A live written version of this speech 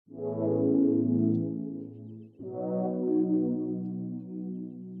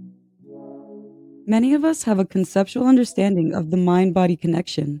Many of us have a conceptual understanding of the mind body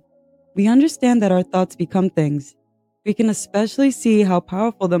connection. We understand that our thoughts become things. We can especially see how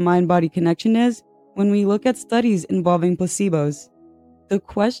powerful the mind body connection is when we look at studies involving placebos. The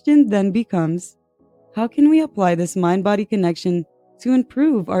question then becomes, how can we apply this mind body connection to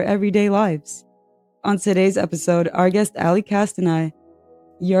improve our everyday lives? On today's episode, our guest Allie Cast and I,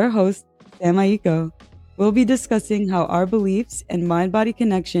 your host, Sam Aiko, will be discussing how our beliefs and mind body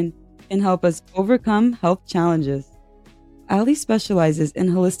connection can help us overcome health challenges. Allie specializes in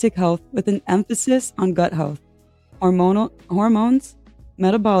holistic health with an emphasis on gut health, hormones,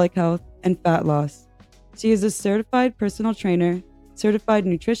 metabolic health, and fat loss. She is a certified personal trainer, certified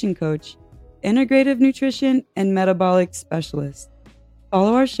nutrition coach, integrative nutrition, and metabolic specialist.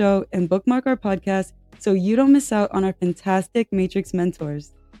 Follow our show and bookmark our podcast so you don't miss out on our fantastic Matrix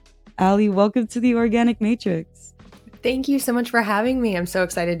mentors. Allie, welcome to the Organic Matrix. Thank you so much for having me. I'm so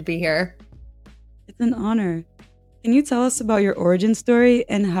excited to be here. It's an honor. Can you tell us about your origin story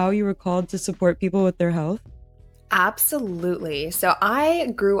and how you were called to support people with their health? Absolutely. So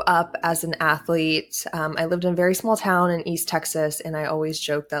I grew up as an athlete. I lived in a very small town in East Texas, and I always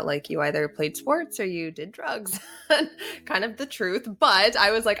joked that you either played sports or you did drugs. Kind of the truth, but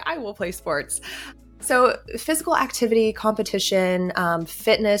I was like, I will play sports. So physical activity, competition,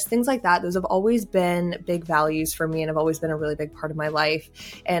 fitness, things like that, those have always been big values for me and have always been a really big part of my life.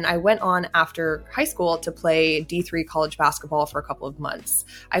 And I went on after high school to play D3 college basketball for a couple of months.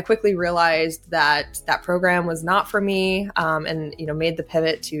 I quickly realized that that program was not for me, and made the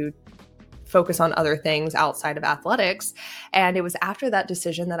pivot to focus on other things outside of athletics. And it was after that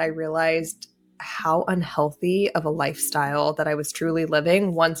decision that I realized how unhealthy of a lifestyle that I was truly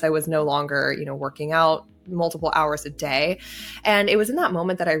living once I was no longer, working out multiple hours a day. And it was in that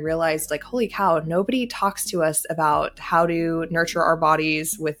moment that I realized, holy cow, nobody talks to us about how to nurture our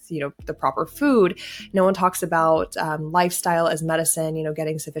bodies with, the proper food. No one talks about lifestyle as medicine,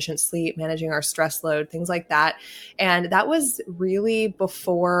 getting sufficient sleep, managing our stress load, things like that. And that was really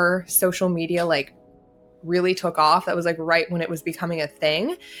before social media, really took off. That was right when it was becoming a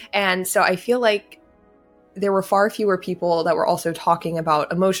thing. And so I feel like there were far fewer people that were also talking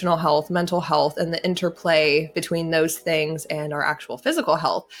about emotional health, mental health, and the interplay between those things and our actual physical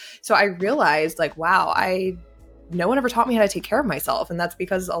health. So I realized wow, no one ever taught me how to take care of myself. And that's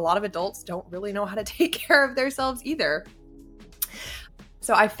because a lot of adults don't really know how to take care of themselves either.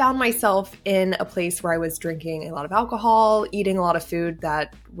 So I found myself in a place where I was drinking a lot of alcohol, eating a lot of food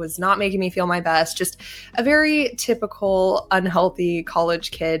that was not making me feel my best, just a very typical unhealthy college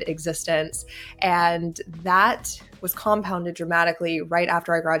kid existence. And that was compounded dramatically right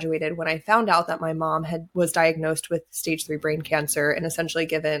after I graduated when I found out that my mom was diagnosed with stage 3 brain cancer and essentially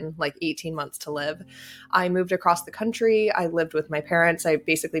given 18 months to live. I moved across the country. I lived with my parents. I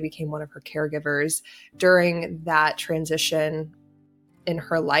basically became one of her caregivers during that transition in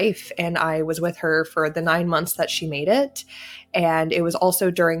her life. And I was with her for the 9 months that she made it. And it was also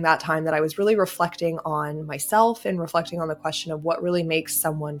during that time that I was really reflecting on myself and reflecting on the question of what really makes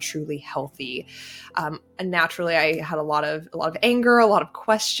someone truly healthy. And naturally, I had a lot of anger, a lot of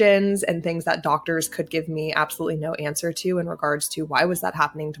questions, and things that doctors could give me absolutely no answer to in regards to why was that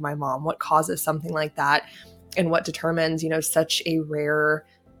happening to my mom? What causes something like that? And what determines, such a rare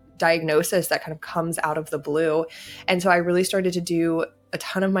diagnosis that kind of comes out of the blue. And so I really started to do a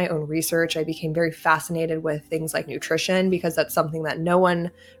ton of my own research. I became very fascinated with things like nutrition because that's something that no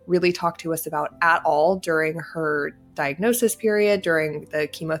one really talked to us about at all during her diagnosis period, during the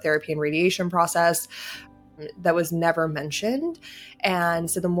chemotherapy and radiation process. That was never mentioned.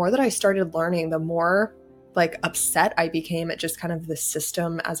 And so the more that I started learning, the more upset I became at just kind of the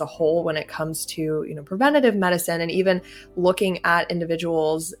system as a whole when it comes to, preventative medicine and even looking at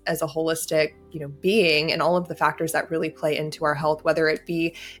individuals as a holistic, being and all of the factors that really play into our health, whether it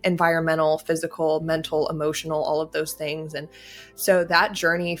be environmental, physical, mental, emotional, all of those things. And so that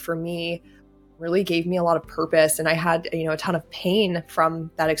journey for me really gave me a lot of purpose. And I had, a ton of pain from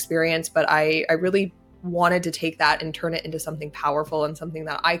that experience, but I really wanted to take that and turn it into something powerful and something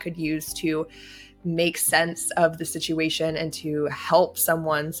that I could use to make sense of the situation and to help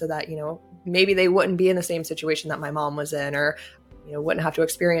someone so that, maybe they wouldn't be in the same situation that my mom was in, or, wouldn't have to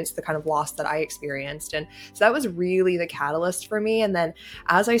experience the kind of loss that I experienced. And so that was really the catalyst for me. And then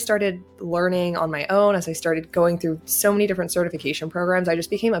as I started learning on my own, as I started going through so many different certification programs, I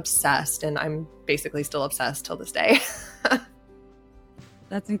just became obsessed, and I'm basically still obsessed till this day.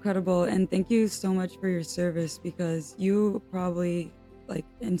 That's incredible. And thank you so much for your service, because you probably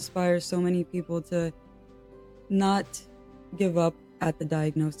inspire so many people to not give up at the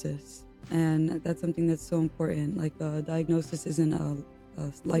diagnosis. And that's something that's so important. Like, a diagnosis isn't a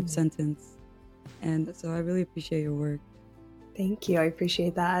life Mm. sentence. And so I really appreciate your work. Thank you. I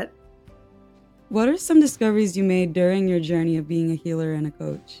appreciate that. What are some discoveries you made during your journey of being a healer and a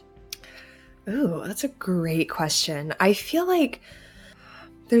coach? Ooh, that's a great question. I feel like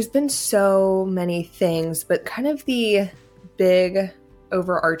there's been so many things, but kind of the big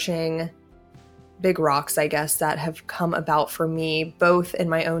overarching big rocks, I guess, that have come about for me, both in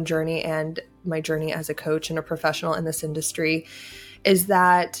my own journey and my journey as a coach and a professional in this industry, is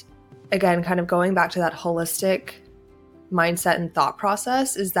that, again, kind of going back to that holistic mindset and thought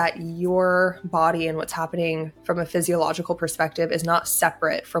process, is that your body and what's happening from a physiological perspective is not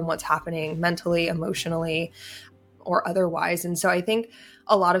separate from what's happening mentally, emotionally, or otherwise. And so I think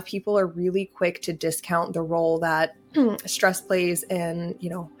a lot of people are really quick to discount the role that stress plays in,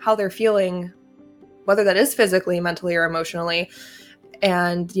 how they're feeling, whether that is physically, mentally, or emotionally.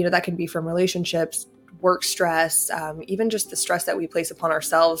 And, that can be from relationships, work stress, even just the stress that we place upon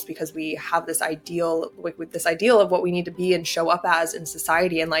ourselves because we have this ideal, with this ideal of what we need to be and show up as in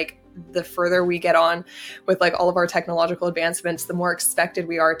society. And like the further we get on with like all of our technological advancements, the more expected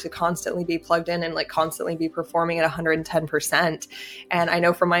we are to constantly be plugged in and like constantly be performing at 110%. And I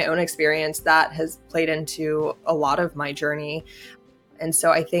know from my own experience that has played into a lot of my journey. And so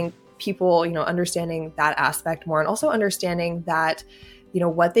I think people, understanding that aspect more, and also understanding that,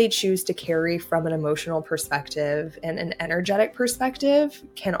 what they choose to carry from an emotional perspective and an energetic perspective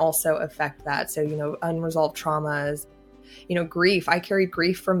can also affect that. So, unresolved traumas, grief. I carried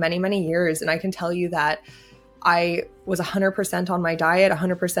grief for many, many years. And I can tell you that I was 100% on my diet,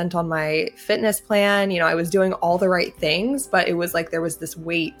 100% on my fitness plan. I was doing all the right things, but it was like there was this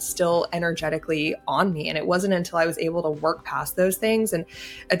weight still energetically on me. And it wasn't until I was able to work past those things and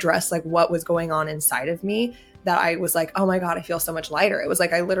address like what was going on inside of me that I was like, oh my God, I feel so much lighter. It was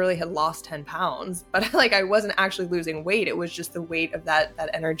like I literally had lost 10 pounds, but like I wasn't actually losing weight. It was just the weight of that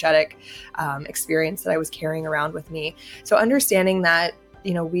energetic experience that I was carrying around with me. So understanding that,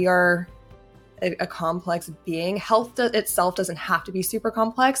 we are a complex being. Health itself doesn't have to be super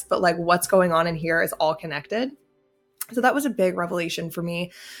complex, but like what's going on in here is all connected. So that was a big revelation for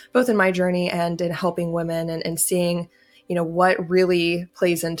me, both in my journey and in helping women and seeing, what really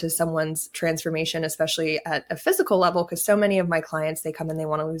plays into someone's transformation, especially at a physical level. Because so many of my clients, they come in, they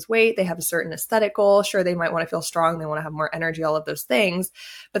want to lose weight, they have a certain aesthetic goal. Sure, they might want to feel strong, they want to have more energy, all of those things.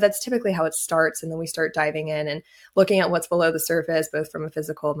 But that's typically how it starts. And then we start diving in and looking at what's below the surface, both from a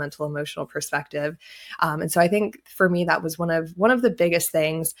physical, mental, emotional perspective. And so I think for me, that was one of the biggest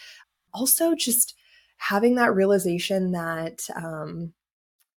things. Also, just having that realization that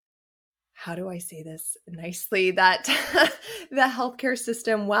how do I say this nicely? That the healthcare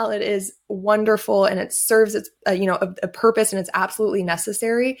system, while it is wonderful and it serves its a purpose and it's absolutely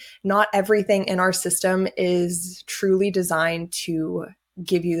necessary, not everything in our system is truly designed to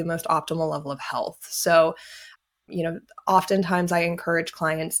give you the most optimal level of health. So oftentimes I encourage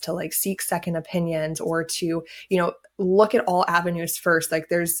clients to like seek second opinions or to, look at all avenues first. Like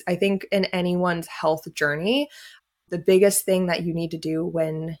I think in anyone's health journey, the biggest thing that you need to do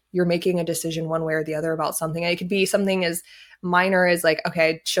when you're making a decision one way or the other about something, and it could be something as minor as like,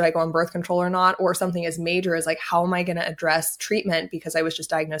 okay, should I go on birth control or not? Or something as major as like, how am I going to address treatment because I was just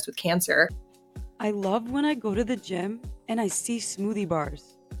diagnosed with cancer? I love when I go to the gym and I see smoothie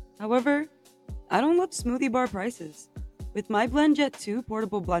bars. However, I don't love smoothie bar prices. With my BlendJet 2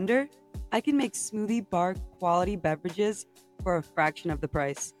 portable blender, I can make smoothie bar quality beverages for a fraction of the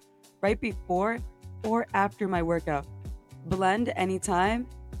price, right before or after my workout. Blend anytime,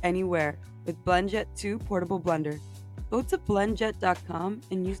 anywhere with BlendJet 2 portable blender. Go to blendjet.com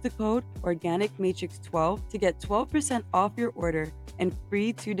and use the code OrganicMatrix12 to get 12% off your order and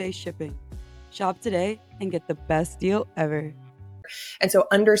free 2-day shipping. Shop today and get the best deal ever. And so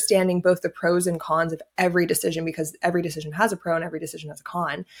understanding both the pros and cons of every decision, because every decision has a pro and every decision has a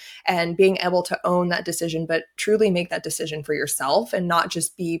con, and being able to own that decision, but truly make that decision for yourself and not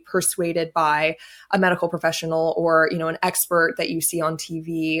just be persuaded by a medical professional or, an expert that you see on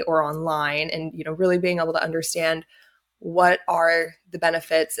TV or online, and, really being able to understand what are the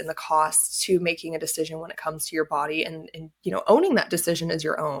benefits and the costs to making a decision when it comes to your body, and owning that decision as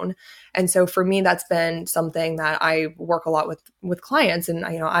your own. And so for me, that's been something that I work a lot with clients, and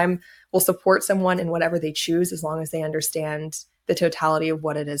I'm will support someone in whatever they choose as long as they understand the totality of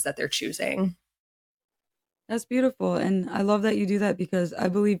what it is that they're choosing. That's beautiful. And I love that you do that because I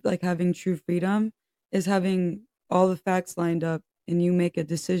believe like having true freedom is having all the facts lined up and you make a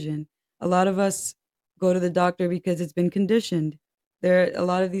decision. A lot of us go to the doctor because it's been conditioned. There a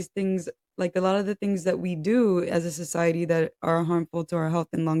lot of these things Like a lot of the things that we do as a society that are harmful to our health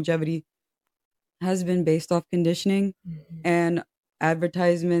and longevity has been based off conditioning Mhm. and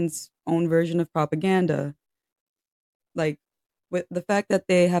advertisements' own version of propaganda. Like with the fact that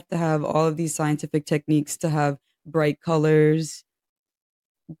they have to have all of these scientific techniques to have bright colors,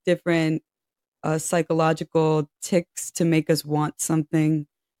 different psychological ticks to make us want something.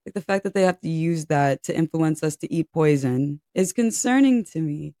 Like the fact that they have to use that to influence us to eat poison is concerning to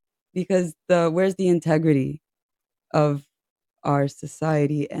me because the where's the integrity of our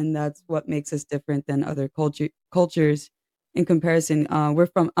society, and that's what makes us different than other cultures. In comparison,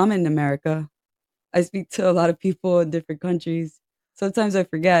 I'm in America. I speak to a lot of people in different countries. Sometimes I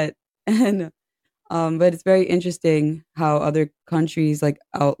forget, and but it's very interesting how other countries like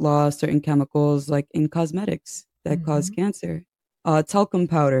outlaw certain chemicals, like in cosmetics that cause Mhm. cancer. Talcum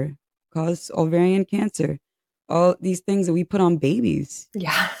powder cause ovarian cancer. All these things that we put on babies.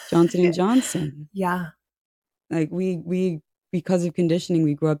 Yeah. Johnson and Johnson. Yeah. Like we because of conditioning,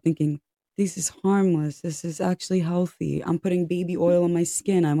 we grow up thinking this is harmless. This is actually healthy. I'm putting baby oil on my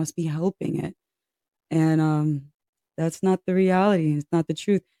skin. I must be helping it. And that's not the reality. It's not the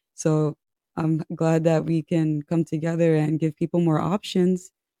truth. So I'm glad that we can come together and give people more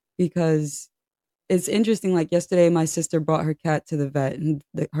options because it's interesting. Like yesterday, my sister brought her cat to the vet and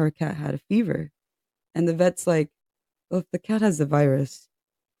her cat had a fever. And the vet's like, well, if the cat has the virus,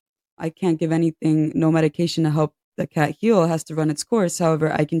 I can't give anything, no medication to help the cat heal. It has to run its course.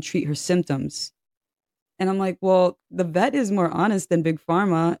 However, I can treat her symptoms. And I'm like, well, the vet is more honest than big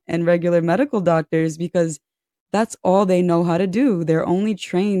pharma and regular medical doctors because that's all they know how to do. They're only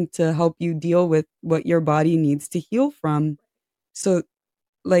trained to help you deal with what your body needs to heal from. So,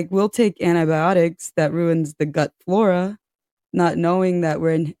 like, we'll take antibiotics that ruins the gut flora, not knowing that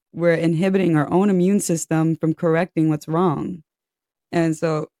we're inhibiting our own immune system from correcting what's wrong. And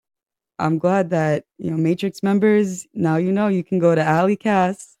so I'm glad that, Matrix members, now you can go to Allie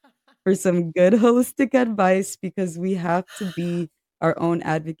for some good holistic advice because we have to be our own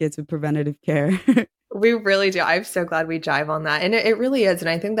advocates with preventative care. We really do. I'm so glad we jive on that. And it really is. And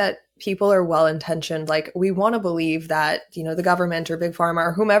I think that people are well intentioned. Like we want to believe that, the government or big pharma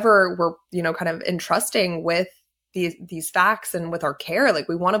or whomever we're, kind of entrusting with these facts and with our care. Like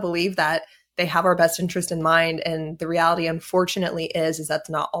we want to believe that they have our best interest in mind. And the reality, unfortunately, is that's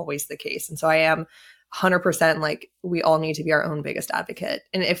not always the case. And so I am 100% like we all need to be our own biggest advocate.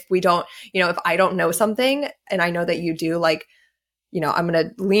 And if we don't, if I don't know something and I know that you do, like, I'm going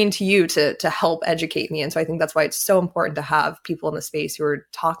to lean to you to help educate me. And so I think that's why it's so important to have people in the space who are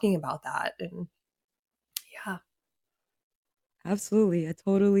talking about that. And yeah. Absolutely. I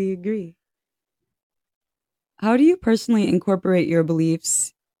totally agree. How do you personally incorporate your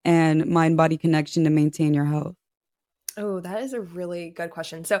beliefs and mind body connection to maintain your health? Oh, that is a really good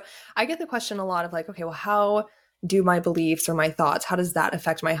question. So I get the question a lot of like, okay, well, how do my beliefs or my thoughts, how does that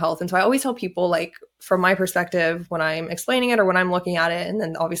affect my health? And so I always tell people, like, from my perspective, when I'm explaining it or when I'm looking at it, and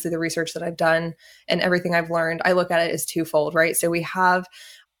then obviously the research that I've done and everything I've learned, I look at it as twofold, right? So we have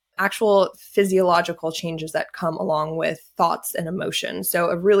actual physiological changes that come along with thoughts and emotions. So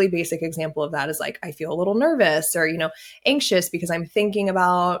a really basic example of that is like I feel a little nervous or anxious because I'm thinking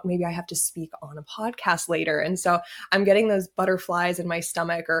about maybe I have to speak on a podcast later. And so I'm getting those butterflies in my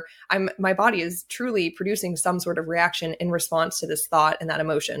stomach or my body is truly producing some sort of reaction in response to this thought and that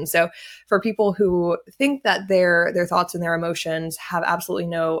emotion. So for people who think that their thoughts and their emotions have absolutely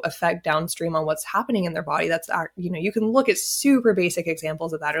no effect downstream on what's happening in their body, that's you can look at super basic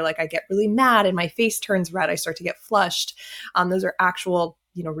examples of that, or like I get really mad and my face turns red, I start to get flushed. Those are actual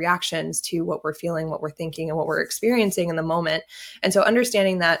reactions to what we're feeling, what we're thinking, and what we're experiencing in the moment. And so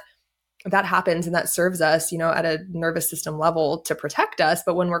understanding that that happens and that serves us, at a nervous system level to protect us.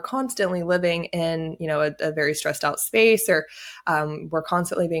 But when we're constantly living in, a very stressed out space or we're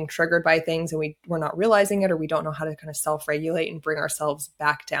constantly being triggered by things and we're not realizing it or we don't know how to kind of self-regulate and bring ourselves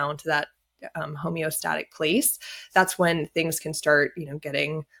back down to that homeostatic place, that's when things can start,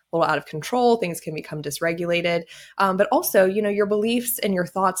 getting a little out of control. Things can become dysregulated. But also, your beliefs and your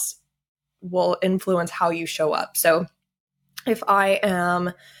thoughts will influence how you show up. So if I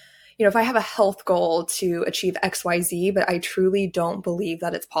am if I have a health goal to achieve XYZ, but I truly don't believe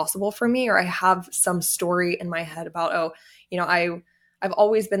that it's possible for me, or I have some story in my head about, oh, I've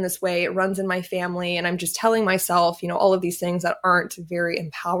always been this way, it runs in my family, and I'm just telling myself, all of these things that aren't very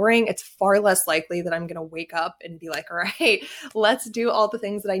empowering, it's far less likely that I'm going to wake up and be like, all right, let's do all the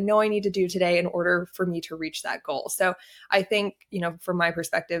things that I know I need to do today in order for me to reach that goal. So I think, from my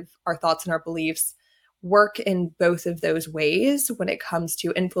perspective, our thoughts and our beliefs work in both of those ways when it comes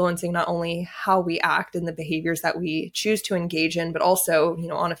to influencing not only how we act and the behaviors that we choose to engage in, but also,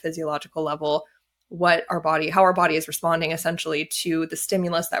 on a physiological level, how our body is responding essentially to the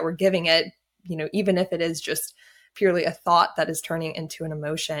stimulus that we're giving it, even if it is just purely a thought that is turning into an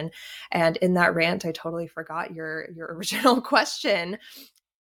emotion. And in that rant, I totally forgot your original question.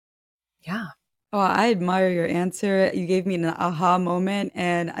 Yeah. Oh, I admire your answer. You gave me an aha moment,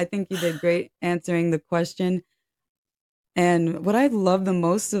 and I think you did great answering the question. And what I love the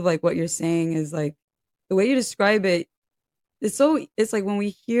most of like what you're saying is like the way you describe it. It's like when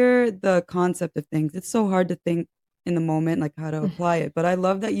we hear the concept of things, it's so hard to think in the moment, like how to apply it. But I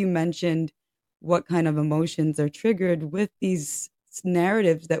love that you mentioned what kind of emotions are triggered with these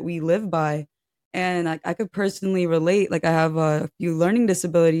narratives that we live by. And I could personally relate. Like I have a few learning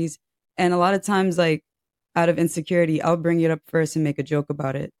disabilities, and a lot of times, like out of insecurity, I'll bring it up first and make a joke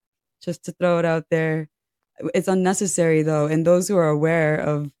about it, just to throw it out there. It's unnecessary though, and those who are aware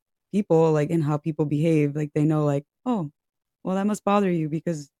of people like and how people behave, like they know, like, oh, well, that must bother you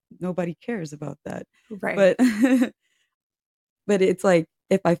because nobody cares about that. Right. But but it's like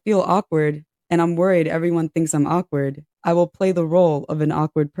if I feel awkward and I'm worried everyone thinks I'm awkward, I will play the role of an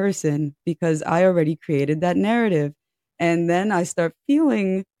awkward person because I already created that narrative. And then I start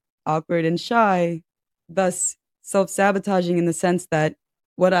feeling awkward and shy, thus self-sabotaging in the sense that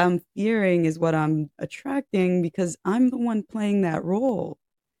what I'm fearing is what I'm attracting because I'm the one playing that role.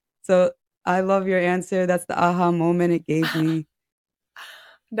 So I love your answer. That's the aha moment it gave me.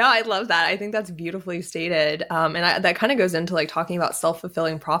 No, I love that. I think that's beautifully stated. That kind of goes into like talking about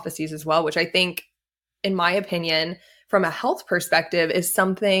self-fulfilling prophecies as well, which I think, in my opinion, from a health perspective, is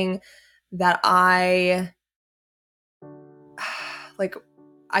something that like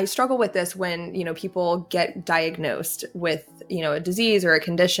I struggle with this when, people get diagnosed with, a disease or a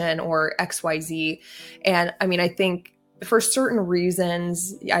condition or XYZ. And I mean, I think for certain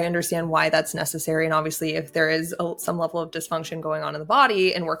reasons, I understand why that's necessary. And obviously, if there is some level of dysfunction going on in the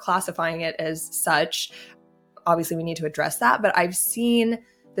body and we're classifying it as such, obviously we need to address that. But I've seen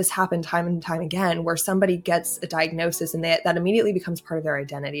this happen time and time again where somebody gets a diagnosis and that immediately becomes part of their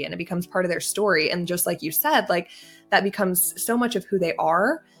identity and it becomes part of their story. And just like you said, like that becomes so much of who they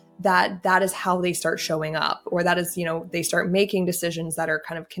are that is how they start showing up, or that is, they start making decisions that are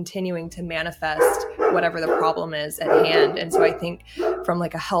kind of continuing to manifest whatever the problem is at hand. And so I think from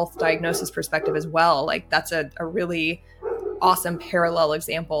like a health diagnosis perspective as well, like that's a really awesome parallel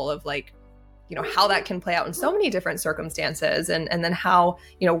example of like, how that can play out in so many different circumstances, and then how,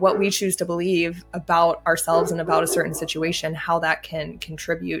 what we choose to believe about ourselves and about a certain situation, how that can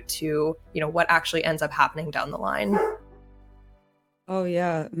contribute to, what actually ends up happening down the line. Oh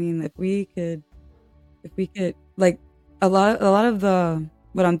yeah, I mean, if we could, like, a lot of the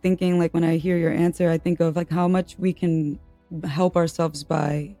what I'm thinking, like when I hear your answer, I think of like how much we can help ourselves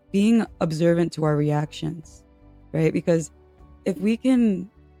by being observant to our reactions, right? Because if we can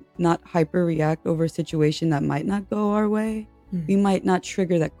not hyper react over a situation that might not go our way, we might not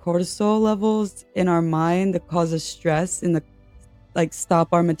trigger that cortisol levels in our mind that causes stress and the like stop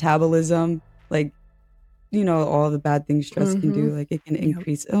our metabolism, like all the bad things stress can Mm-hmm. do. Like it can Yep.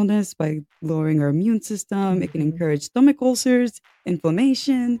 increase illness by lowering our immune system. It can Mm-hmm. encourage stomach ulcers,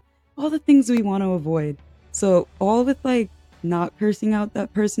 inflammation, all the things we want to avoid. So all with like not cursing out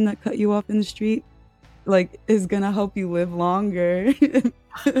that person that cut you off in the street, like is gonna help you live longer.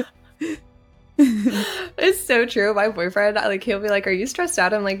 It's so true. My boyfriend, like, he'll be like, "Are you stressed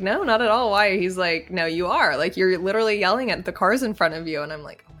out?" I'm like, "No, not at all. Why?" He's like, "No, you are. Like, you're literally yelling at the cars in front of you." And I'm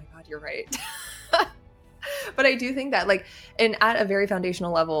like, "Oh my God, you're right." But I do think that, like, and at a very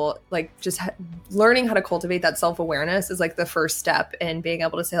foundational level, like, just learning how to cultivate that self-awareness is like the first step in being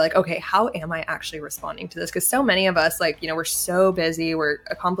able to say, like, okay, how am I actually responding to this? Because so many of us, like, we're so busy, we're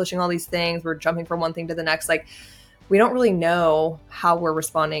accomplishing all these things, we're jumping from one thing to the next, like, we don't really know how we're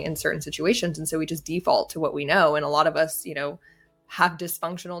responding in certain situations. And so we just default to what we know. And a lot of us, have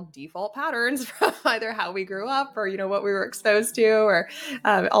dysfunctional default patterns from either how we grew up or, what we were exposed to, or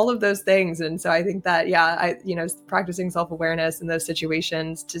all of those things. And so I think that, yeah, practicing self-awareness in those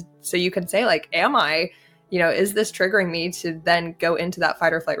situations so you can say, like, am I, is this triggering me to then go into that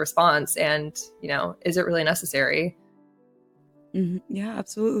fight or flight response? And, is it really necessary? Yeah,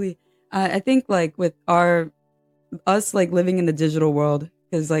 absolutely. I think like with us like living in the digital world,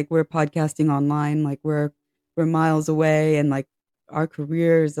 because like we're podcasting online, like we're miles away, and like our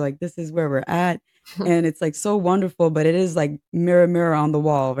careers, like this is where we're at, and it's like so wonderful, but it is like mirror on the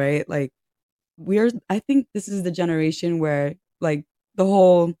wall, right? Like I think this is the generation where like the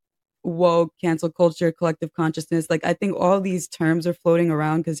whole woke cancel culture, collective consciousness, like I think all these terms are floating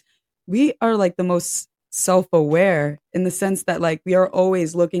around because we are like the most self-aware in the sense that like we are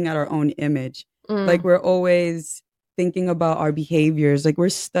always looking at our own image. Like Mm, we're always thinking about our behaviors. Like we're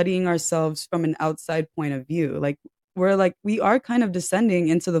studying ourselves from an outside point of view. Like we are kind of descending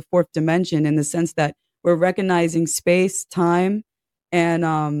into the fourth dimension in the sense that we're recognizing space, time,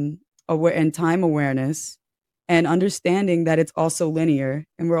 and aware and time awareness and understanding that it's also linear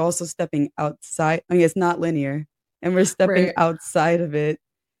and we're also stepping outside. I mean, it's not linear and we're stepping right. outside of it.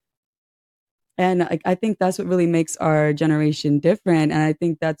 And I think that's what really makes our generation different. And I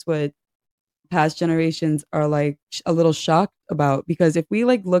think that's what past generations are like a little shocked about because if we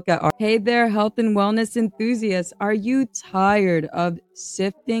like look at our hey there health and wellness enthusiasts, are you tired of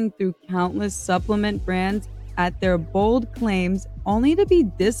sifting through countless supplement brands at their bold claims only to be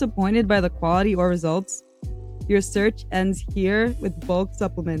disappointed by the quality or results? Your search ends here with bulk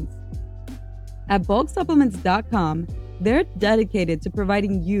supplements. At bulksupplements.com, they're dedicated to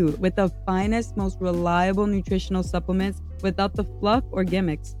providing you with the finest, most reliable nutritional supplements without the fluff or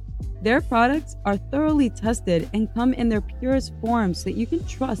gimmicks. Their products are thoroughly tested and come in their purest form so that you can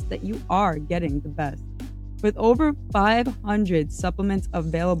trust that you are getting the best. With over 500 supplements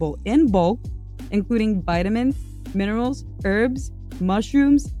available in bulk, including vitamins, minerals, herbs,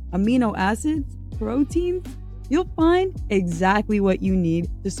 mushrooms, amino acids, proteins, you'll find exactly what you need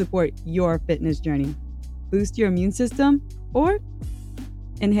to support your fitness journey, boost your immune system, or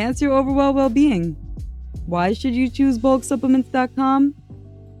enhance your overall well being. Why should you choose bulksupplements.com?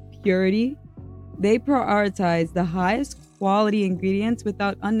 Purity. They prioritize the highest quality ingredients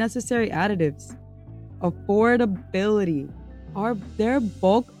without unnecessary additives. Affordability. Their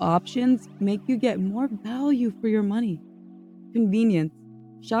bulk options make you get more value for your money. Convenience.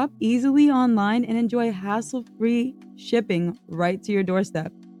 Shop easily online and enjoy hassle-free shipping right to your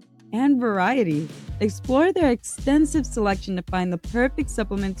doorstep. And variety. Explore their extensive selection to find the perfect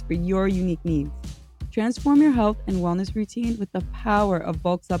supplements for your unique needs. Transform your health and wellness routine with the power of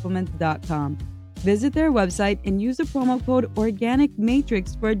bulksupplements.com. Visit their website and use the promo code Organic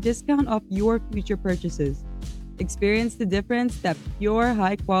Matrix for a discount off your future purchases. Experience the difference that pure,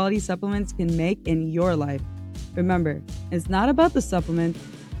 high quality supplements can make in your life. Remember, it's not about the supplements,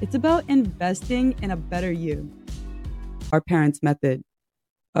 it's about investing in a better you. Our parents' method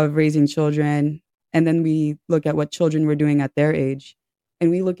of raising children, and then we look at what children were doing at their age, and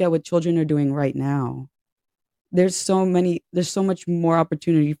we look at what children are doing right now. There's so much more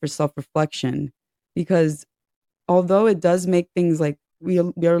opportunity for self-reflection because although it does make things like we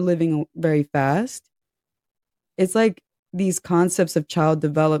are living very fast, it's like these concepts of child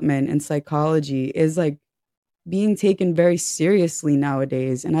development and psychology is like being taken very seriously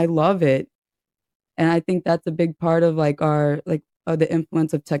nowadays, and I love it. And I think that's a big part of like our like the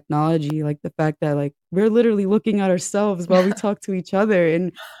influence of technology, like the fact that like we're literally looking at ourselves while we talk to each other,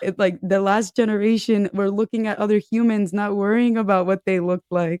 and it's like the last generation we're looking at other humans, not worrying about what they look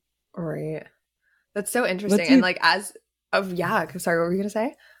like. Right. That's so What interesting. do And you? like as of yeah, sorry, what were you gonna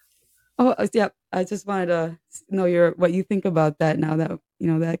say? Oh, yeah. I just wanted to know your what you think about that now that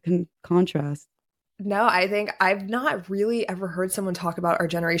that can contrast. No, I think I've not really ever heard someone talk about our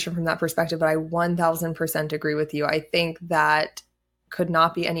generation from that perspective, but I 1000% agree with you. I think that could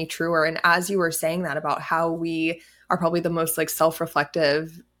not be any truer. And as you were saying that about how we are probably the most like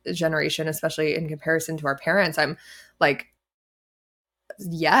self-reflective generation, especially in comparison to our parents, I'm like,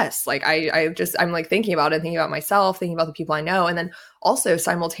 yes, like I'm like thinking about it, thinking about myself, thinking about the people I know, and then also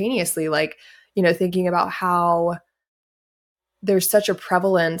simultaneously, like, thinking about how there's such a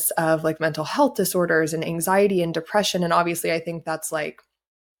prevalence of like mental health disorders and anxiety and depression. And obviously, I think that's like,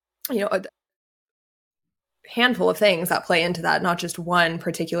 a handful of things that play into that, not just one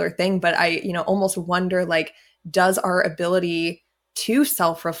particular thing. But I, almost wonder like, does our ability to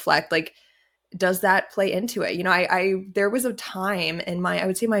self reflect, like, does that play into it? There was a time in I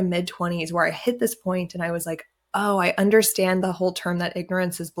would say my mid 20s where I hit this point and I was like, oh, I understand the whole term that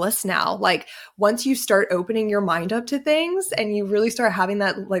ignorance is bliss now. Like once you start opening your mind up to things and you really start having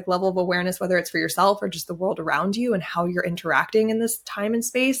that like level of awareness, whether it's for yourself or just the world around you and how you're interacting in this time and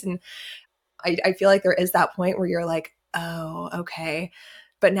space. And I feel like there is that point where you're like, oh, okay.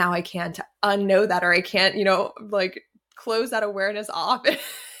 But now I can't unknow that, or I can't, like close that awareness off.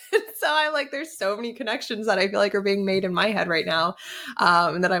 So I'm like, there's so many connections that I feel like are being made in my head right now.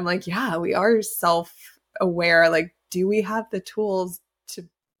 And that I'm like, yeah, we are self aware. Like, do we have the tools to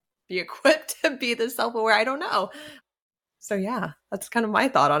be equipped to be this self aware? I don't know. So yeah, that's kind of my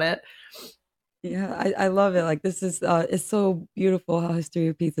thought on it. Yeah, I love it. Like this is it's so beautiful how history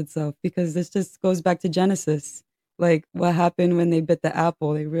repeats itself because this just goes back to Genesis. Like what happened when they bit the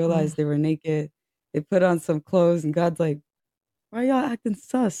apple, they Mm. realized they were naked. They put on some clothes and God's like, why y'all acting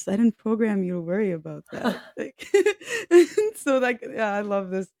sus? I didn't program you to worry about that. Like, so like, yeah, I love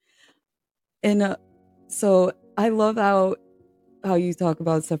this. And so I love how you talk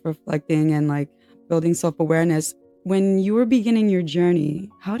about self-reflecting and like building self-awareness. When you were beginning your journey,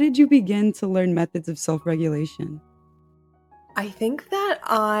 how did you begin to learn methods of self-regulation? I think that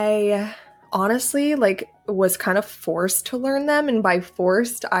I honestly like was kind of forced to learn them, and by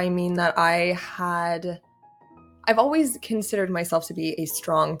forced I mean that I've always considered myself to be a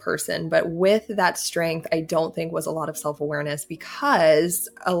strong person, but with that strength, I don't think was a lot of self awareness, because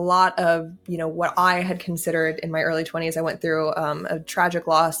a lot of, what I had considered in my early 20s, I went through a tragic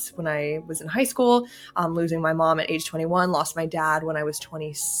loss when I was in high school, losing my mom at age 21, lost my dad when I was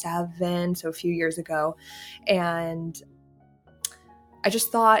 27, so a few years ago. And I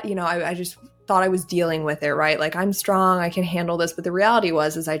just thought, I just thought I was dealing with it, right? Like, I'm strong, I can handle this. But the reality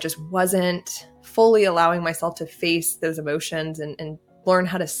is I just wasn't fully allowing myself to face those emotions and learn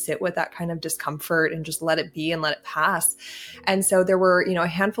how to sit with that kind of discomfort and just let it be and let it pass. And so there were, a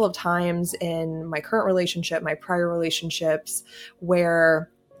handful of times in my current relationship, my prior relationships,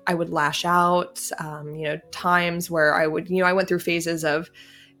 where I would lash out, times where I would, I went through phases of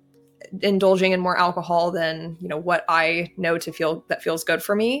indulging in more alcohol than what I know to feel that feels good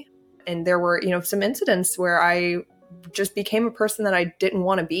for me. And there were some incidents where I just became a person that I didn't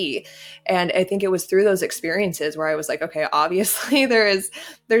want to be. And I think it was through those experiences where I was like, okay, obviously there's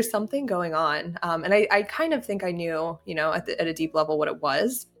something going on. And I kind of think I knew, at a deep level what it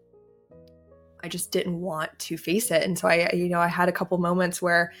was. I just didn't want to face it. And so I had a couple moments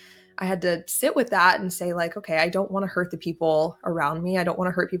where I had to sit with that and say, like, okay, I don't want to hurt the people around me. I don't want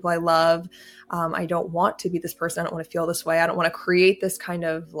to hurt people I love. I don't want to be this person. I don't want to feel this way. I don't want to create this kind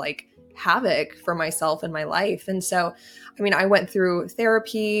of like havoc for myself and my life. And so, I went through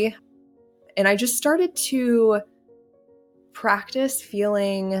therapy, and I just started to practice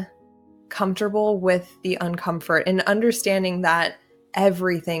feeling comfortable with the uncomfort and understanding that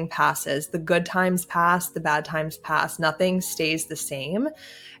everything passes. The good times pass, the bad times pass. Nothing stays the same.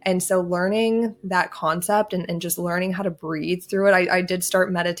 And so learning that concept and just learning how to breathe through it, I did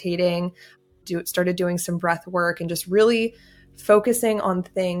start meditating, started doing some breath work, and just really focusing on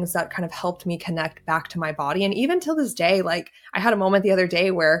things that kind of helped me connect back to my body. And even till this day, like, I had a moment the other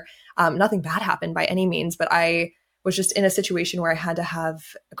day where nothing bad happened by any means, but I was just in a situation where I had to have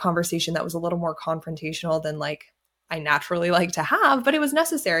a conversation that was a little more confrontational than like I naturally like to have, but it was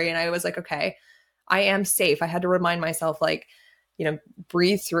necessary. And I was like, okay, I am safe. I had to remind myself, like,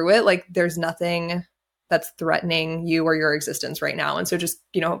 breathe through it. Like, there's nothing that's threatening you or your existence right now. And so just,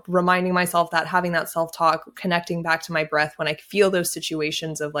 reminding myself that, having that self-talk, connecting back to my breath when I feel those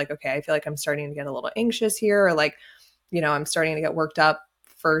situations of like, okay, I feel like I'm starting to get a little anxious here, or like, I'm starting to get worked up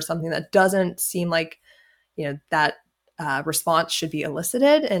for something that doesn't seem like, that response should be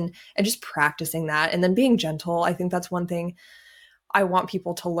elicited, and just practicing that, and then being gentle. I think that's one thing I want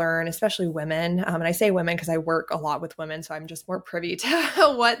people to learn, especially women. And I say women because I work a lot with women, so I'm just more privy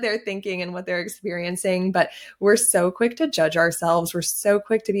to what they're thinking and what they're experiencing. But we're so quick to judge ourselves. We're so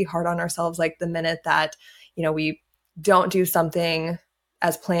quick to be hard on ourselves. Like, the minute that, we don't do something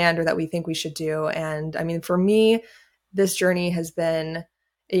as planned or that we think we should do. And for me, this journey has been,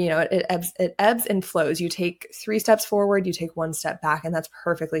 it ebbs and flows. You take 3 steps forward, you take 1 step back, and that's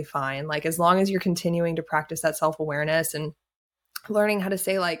perfectly fine. Like, as long as you're continuing to practice that self-awareness and learning how to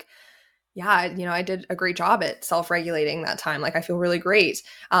say, like, yeah, I did a great job at self-regulating that time. Like, I feel really great.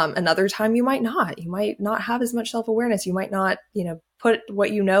 Another time you might not have as much self-awareness. You might not, put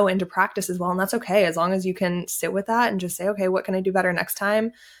what into practice as well. And that's okay. As long as you can sit with that and just say, okay, what can I do better next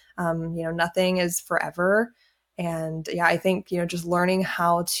time? Nothing is forever. And yeah, I think, just learning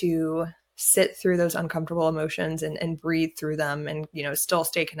how to sit through those uncomfortable emotions and breathe through them, and, still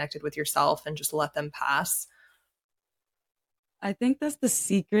stay connected with yourself and just let them pass. I think that's the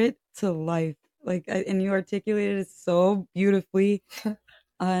secret to life. Like, and you articulated it so beautifully.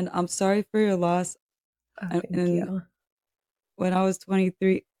 And I'm sorry for your loss. Oh, thank And you. when I was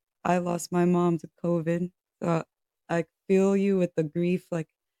 23, I lost my mom to COVID. So I feel you with the grief. Like,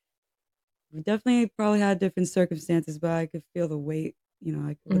 we definitely probably had different circumstances, but I could feel the weight.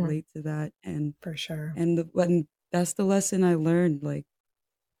 I could Mhm, relate to that. And for sure. and that's the lesson I learned. Like,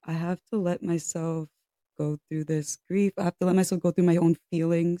 I have to let myself go through this grief. I have to let myself go through my own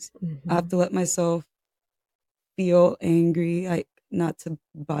feelings. I have Mhm, to let myself feel angry, like, not to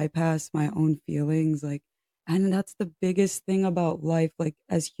bypass my own feelings, like, and that's the biggest thing about life. Like,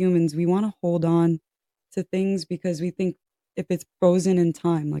 as humans, we wanna hold on to things because we think if it's frozen in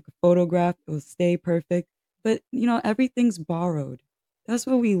time, like a photograph, it will stay perfect, but, everything's borrowed. That's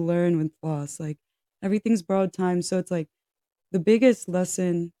what we learn with loss, like, everything's borrowed time, so it's like, the biggest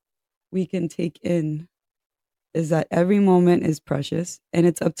lesson we can take in is that every moment is precious and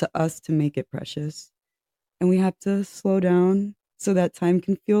it's up to us to make it precious. And we have to slow down so that time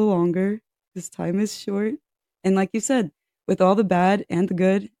can feel longer. This time is short. And like you said, with all the bad and the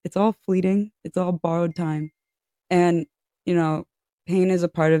good, it's all fleeting, it's all borrowed time. And, you know, pain is a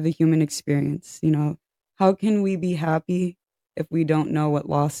part of the human experience. How can we be happy if we don't know what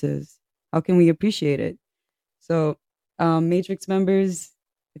loss is? How can we appreciate it? So, Matrix members,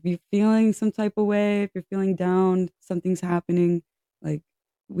 if you're feeling some type of way, if you're feeling down, something's happening, like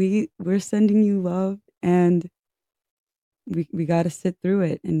we're sending you love, and we got to sit through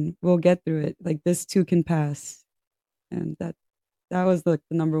it, and we'll get through it. Like this too can pass. And that was like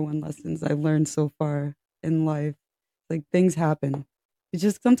the number one lessons I've learned so far in life. Like things happen. It's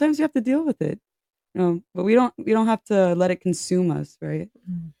just sometimes you have to deal with it. But we don't have to let it consume us, right?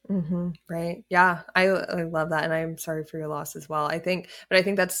 Right. Yeah. I love that. And I'm sorry for your loss as well. But I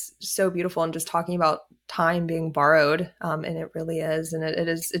think that's so beautiful. And just talking about time being borrowed. And it really is. And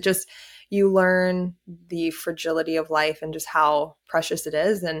it just, you learn the fragility of life and just how precious it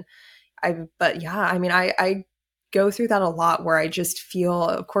is. But yeah, I mean, I go through that a lot where I just feel,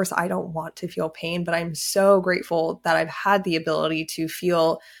 of course, I don't want to feel pain, but I'm so grateful that I've had the ability to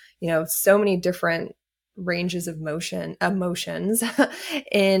feel, so many different ranges of emotions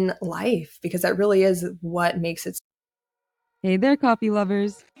in life, because that really is what makes it. Hey there, coffee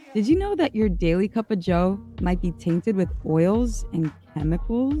lovers. Did you know that your daily cup of joe might be tainted with oils and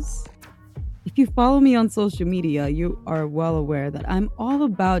chemicals? If you follow me on social media, you are well aware that I'm all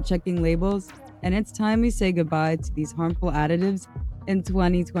about checking labels, and it's time we say goodbye to these harmful additives in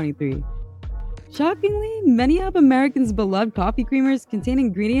 2023. Shockingly, many of Americans' beloved coffee creamers contain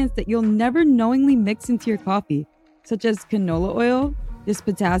ingredients that you'll never knowingly mix into your coffee, such as canola oil, this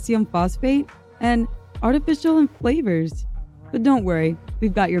potassium phosphate, and artificial flavors. But don't worry,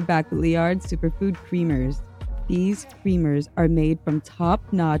 we've got your back with Liard Superfood Creamers. These creamers are made from top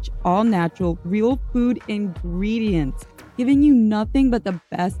notch, all natural, real food ingredients, giving you nothing but the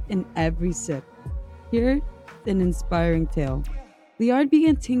best in every sip. Here's an inspiring tale. Liard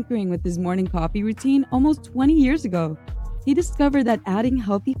began tinkering with his morning coffee routine almost 20 years ago. He discovered that adding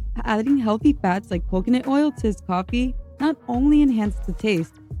healthy fats like coconut oil to his coffee not only enhanced the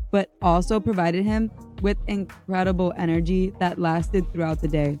taste, but also provided him with incredible energy that lasted throughout the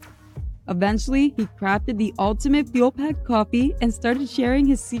day. Eventually, he crafted the ultimate fuel-packed coffee and started sharing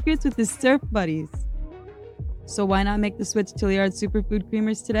his secrets with his surf buddies. So why not make the switch to Liard Superfood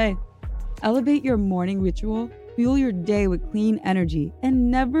Creamers today? Elevate your morning ritual, fuel your day with clean energy,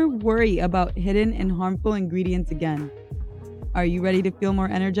 and never worry about hidden and harmful ingredients again. Are you ready to feel more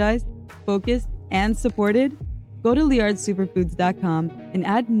energized, focused, and supported? Go to liardsuperfoods.com and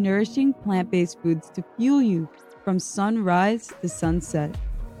add nourishing plant-based foods to fuel you from sunrise to sunset.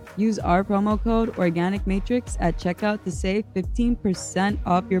 Use our promo code Organic Matrix at checkout to save 15%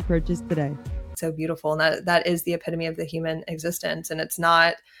 off your purchase today. So beautiful. And that is the epitome of the human existence. And it's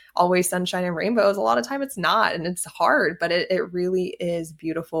not always sunshine and rainbows. A lot of time it's not, and it's hard, but it really is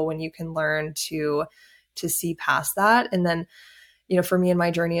beautiful when you can learn to see past that. And then, for me in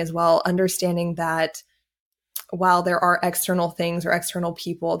my journey as well, understanding that while there are external things or external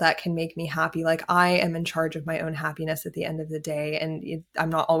people that can make me happy, like I am in charge of my own happiness at the end of the day. And I'm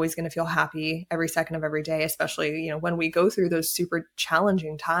not always going to feel happy every second of every day, especially, when we go through those super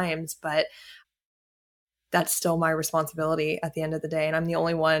challenging times, but that's still my responsibility at the end of the day. And I'm the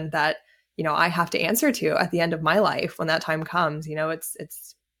only one that, I have to answer to at the end of my life when that time comes.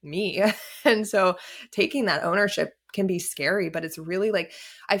 It's me. And so taking that ownership can be scary, but it's really like,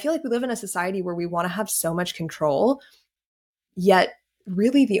 I feel like we live in a society where we want to have so much control, yet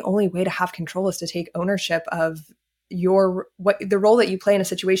really the only way to have control is to take ownership of the role that you play in a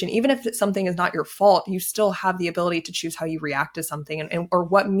situation. Even if something is not your fault, you still have the ability to choose how you react to something, and or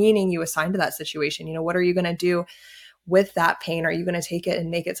what meaning you assign to that situation. What are you going to do with that pain? Are you going to take it and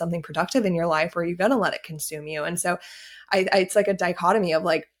make it something productive in your life, or are you going to let it consume you? And so it's like a dichotomy of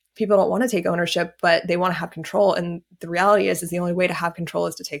like, people don't want to take ownership, but they want to have control. And the reality is the only way to have control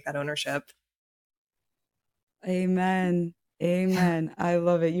is to take that ownership. Amen. Amen. I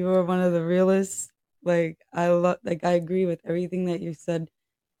love it. You are one of the realest. I agree with everything that you said.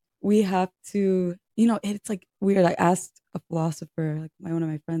 We have to, it's like weird. I asked a philosopher, like one of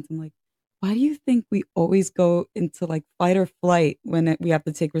my friends, I'm like, why do you think we always go into like fight or flight when we have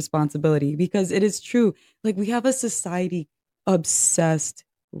to take responsibility? Because it is true. Like we have a society obsessed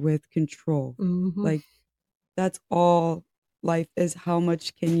with control. Mm-hmm. Like that's all life is. How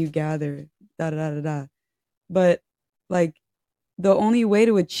much can you gather? Da da da da da. But like the only way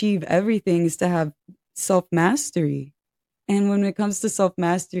to achieve everything is to have self mastery. And when it comes to self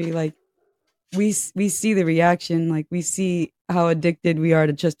mastery, like we see the reaction, like we see how addicted we are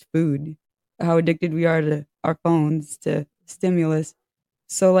to just food, how addicted we are to our phones, to stimulus.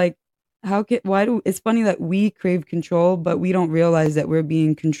 So like how can why do it's funny that we crave control, but we don't realize that we're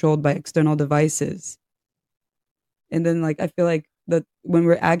being controlled by external devices. And then like I feel like that when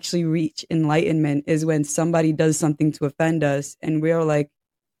we're actually reach enlightenment is when somebody does something to offend us and we're like,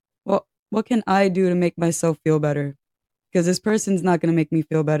 well, what can I do to make myself feel better? Because this person's not going to make me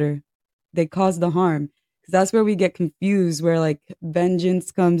feel better. They cause the harm. Because that's where we get confused, where like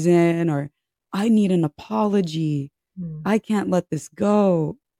vengeance comes in, or I need an apology. Mm. I can't let this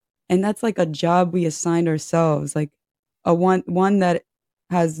go. And that's like a job we assigned ourselves, like a one that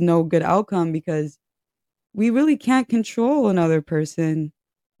has no good outcome because we really can't control another person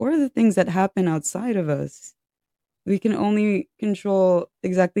or the things that happen outside of us. We can only control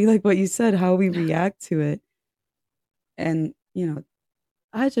exactly like what you said, how we react to it. And,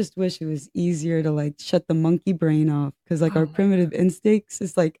 I just wish it was easier to like shut the monkey brain off because like Oh our my primitive instincts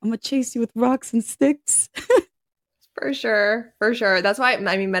is like, I'm gonna chase you with rocks and sticks. For sure. For sure. That's why,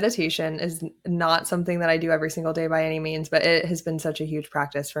 I mean, meditation is not something that I do every single day by any means, but it has been such a huge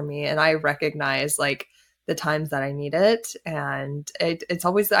practice for me. And I recognize like the times that I need it. And it's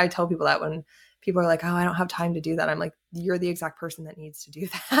always, I tell people that when people are like, oh, I don't have time to do that. I'm like, you're the exact person that needs to do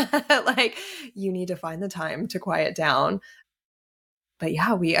that. Like, you need to find the time to quiet down. But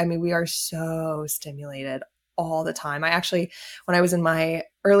yeah, I mean, we are so stimulated all the time. I actually, when I was in my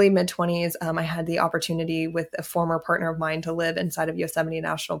early mid 20s, I had the opportunity with a former partner of mine to live inside of Yosemite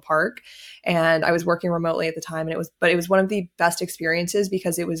National Park. And I was working remotely at the time. And it was one of the best experiences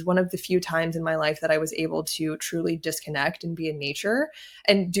because it was one of the few times in my life that I was able to truly disconnect and be in nature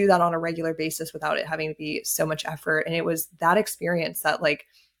and do that on a regular basis without it having to be so much effort. And it was that experience that like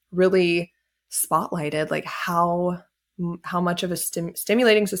really spotlighted like how much of a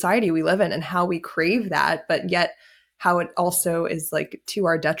stimulating society we live in and how we crave that, but yet how it also is like to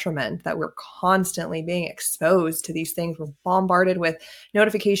our detriment that we're constantly being exposed to these things. We're bombarded with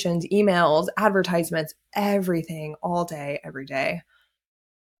notifications, emails, advertisements, everything all day, every day.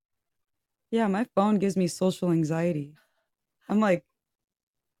 Yeah, my phone gives me social anxiety. I'm like,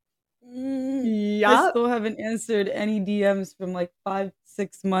 I Yep. still haven't answered any DMs from like 5,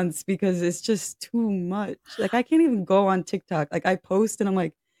 6 months because it's just too much. Like I can't even go on TikTok. Like I post and I'm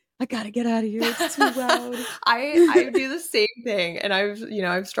like, I gotta get out of here. It's too loud. I do the same thing, and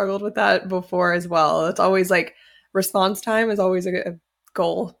I've struggled with that before as well. It's always like response time is always a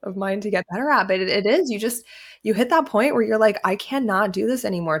goal of mine to get better at, but it is you hit that point where you're like, I cannot do this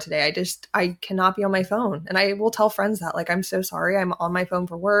anymore today. I cannot be on my phone, and I will tell friends that like I'm so sorry, I'm on my phone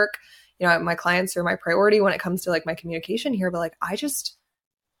for work. My clients are my priority when it comes to like my communication here, but like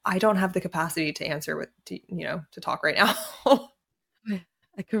I don't have the capacity to answer to talk right now.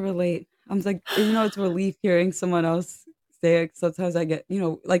 I could relate. I'm like, it's a relief hearing someone else say it. Sometimes I get,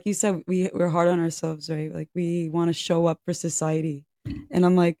 like you said, we're hard on ourselves, right? Like we want to show up for society, and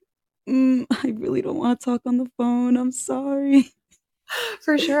I'm like, I really don't want to talk on the phone. I'm sorry.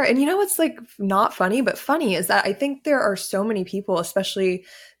 For sure. And what's like not funny, but funny is that I think there are so many people, especially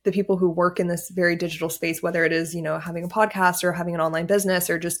the people who work in this very digital space, whether it is, having a podcast or having an online business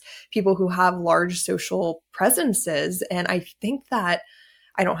or just people who have large social presences. And I think that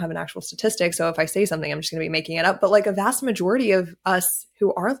I don't have an actual statistic. So if I say something, I'm just going to be making it up. But like a vast majority of us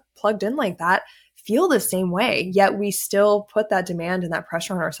who are plugged in like that feel the same way, yet we still put that demand and that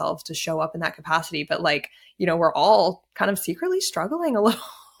pressure on ourselves to show up in that capacity. But like, we're all kind of secretly struggling a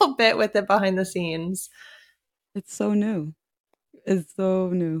little bit with it behind the scenes. It's so new. It's so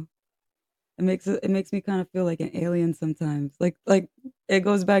new. It makes me kind of feel like an alien sometimes. Like it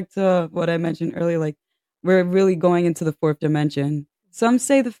goes back to what I mentioned earlier. Like we're really going into the fourth dimension. Some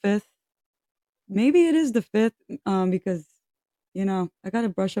say the fifth. Maybe it is the fifth. Because I got to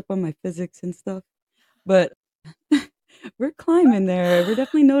brush up on my physics and stuff. But we're climbing there. We're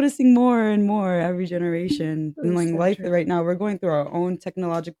definitely noticing more and more every generation. And That's like so life true. right now, we're going through our own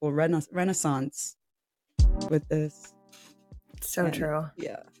technological renaissance with this. So And true.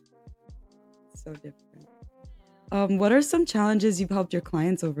 yeah, so different. What are some challenges you've helped your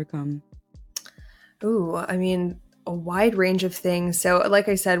clients overcome? Ooh, I mean, a wide range of things. So, like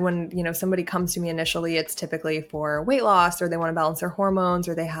I said, when somebody comes to me initially, it's typically for weight loss, or they want to balance their hormones,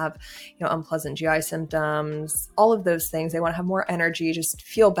 or they have unpleasant GI symptoms. All of those things. They want to have more energy, just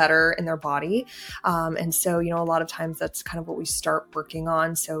feel better in their body. And so, a lot of times that's kind of what we start working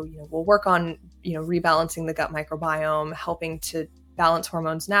on. So, we'll work on rebalancing the gut microbiome, helping to balance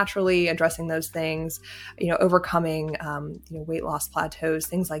hormones naturally, addressing those things, overcoming, weight loss plateaus,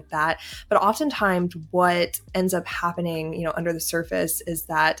 things like that. But oftentimes what ends up happening, under the surface is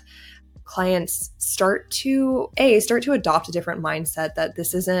that clients start to adopt a different mindset that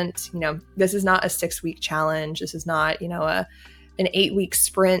this isn't, this is not a 6-week challenge. This is not, an 8-week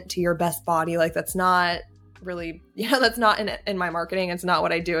sprint to your best body. Like that's not really, that's not in my marketing. It's not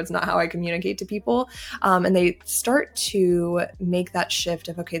what I do. It's not how I communicate to people. And they start to make that shift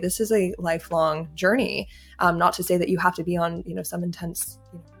of, okay, this is a lifelong journey. Not to say that you have to be on, some intense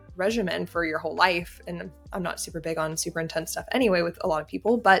regimen for your whole life. And I'm not super big on super intense stuff anyway with a lot of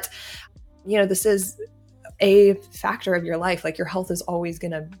people, but this is a factor of your life. Like your health is always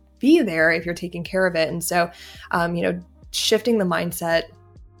going to be there if you're taking care of it. And so, shifting the mindset.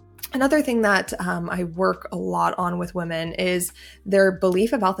 Another thing that I work a lot on with women is their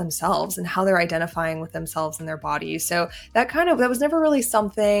belief about themselves and how they're identifying with themselves and their bodies. So that was never really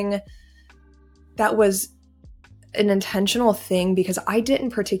something that was an intentional thing because I didn't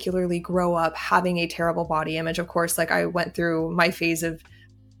particularly grow up having a terrible body image. Of course, like I went through my phase of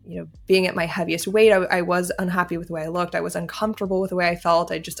being at my heaviest weight. I was unhappy with the way I looked. I was uncomfortable with the way I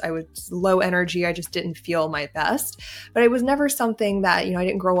felt. I was low energy. I just didn't feel my best. But it was never something that, I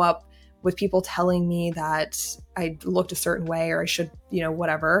didn't grow up with people telling me that I looked a certain way or I should,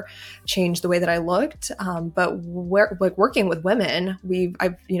 whatever, change the way that I looked. But working with women,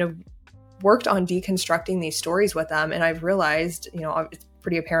 I've worked on deconstructing these stories with them. And I've realized, it's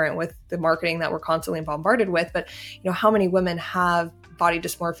pretty apparent with the marketing that we're constantly bombarded with, but how many women have body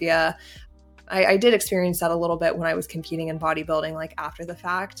dysmorphia. I did experience that a little bit when I was competing in bodybuilding, like after the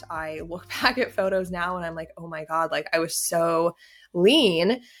fact. I look back at photos now and I'm like, oh my God, like I was so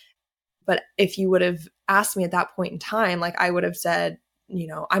lean. But if you would have asked me at that point in time, like I would have said,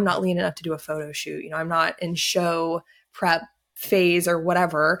 I'm not lean enough to do a photo shoot. I'm not in show prep phase or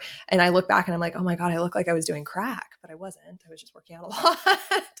whatever. And I look back and I'm like, oh my God, I look like I was doing crack, but I wasn't. I was just working out a lot.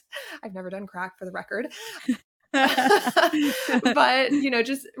 I've never done crack, for the record. But,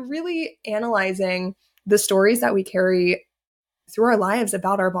 just really analyzing the stories that we carry through our lives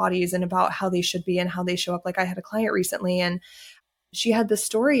about our bodies and about how they should be and how they show up. Like I had a client recently and she had this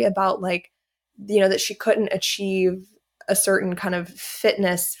story about like, that she couldn't achieve a certain kind of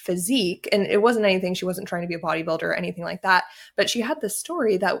fitness physique. And it wasn't anything, she wasn't trying to be a bodybuilder or anything like that. But she had this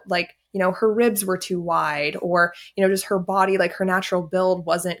story that like, her ribs were too wide or, just her body, like her natural build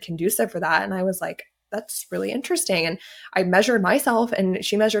wasn't conducive for that. And I was like, that's really interesting. And I measured myself and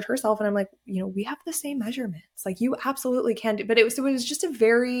she measured herself. And I'm like, we have the same measurements. Like you absolutely can do, but it was just a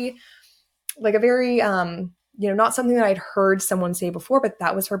very, not something that I'd heard someone say before, but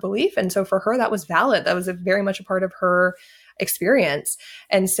that was her belief. And so for her, that was valid. That was very much a part of her experience.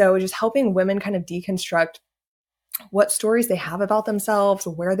 And so just helping women kind of deconstruct what stories they have about themselves,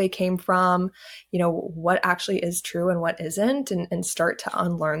 where they came from, what actually is true and what isn't, and start to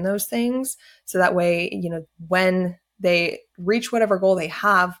unlearn those things. So that way, when they reach whatever goal they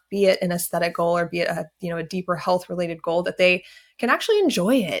have, be it an aesthetic goal or be it a deeper health related goal, that they can actually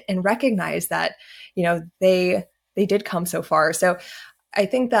enjoy it and recognize that, they did come so far. So I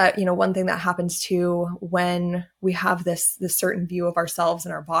think that, one thing that happens too when we have this certain view of ourselves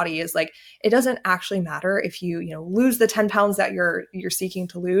and our body is like, it doesn't actually matter if you lose the 10 pounds that you're seeking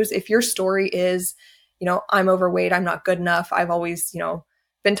to lose. If your story is, I'm overweight, I'm not good enough, I've always,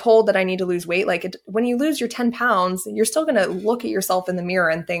 been told that I need to lose weight. Like when you lose your 10 pounds, you're still going to look at yourself in the mirror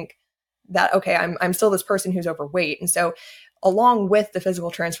and think that, okay, I'm still this person who's overweight. And so along with the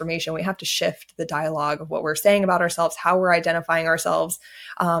physical transformation, we have to shift the dialogue of what we're saying about ourselves, how we're identifying ourselves,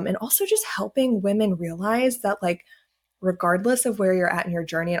 and also just helping women realize that like, regardless of where you're at in your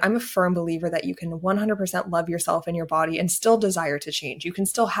journey, and I'm a firm believer that you can 100% love yourself and your body and still desire to change. You can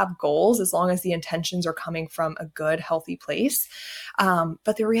still have goals as long as the intentions are coming from a good, healthy place.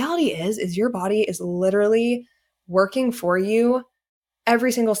 But the reality is your body is literally working for you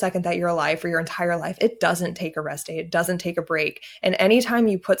every single second that you're alive for your entire life. It doesn't take a rest day. It doesn't take a break. And anytime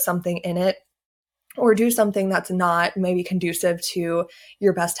you put something in it or do something that's not maybe conducive to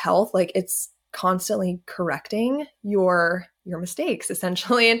your best health, like it's constantly correcting your mistakes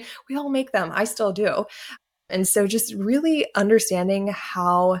essentially. And we all make them. I still do. And so just really understanding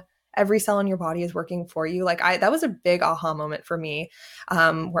how every cell in your body is working for you. Like that was a big aha moment for me,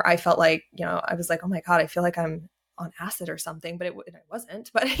 where I felt like, I was like, oh my God, I feel like I'm on acid or something, but I wasn't.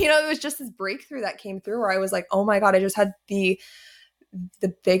 But, it was just this breakthrough that came through where I was like, oh my God, I just had the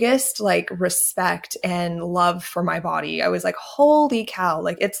biggest like respect and love for my body. I was like, holy cow,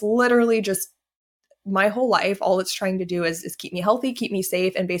 like it's literally just my whole life. All it's trying to do is keep me healthy, keep me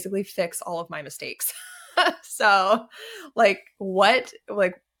safe, and basically fix all of my mistakes. So, like, what,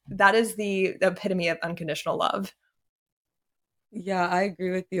 like, that is the epitome of unconditional love. Yeah, I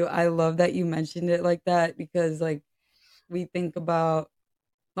agree with you. I love that you mentioned it like that because like we think about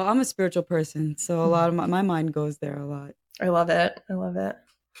well, I'm a spiritual person, so a lot of my mind goes there a lot. I love it. I love it.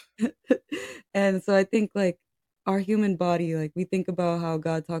 And so I think like our human body, like we think about how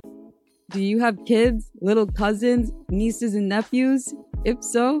God talks. Do you have kids, little cousins, nieces, and nephews? If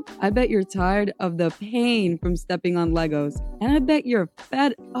so, I bet you're tired of the pain from stepping on Legos. And I bet you're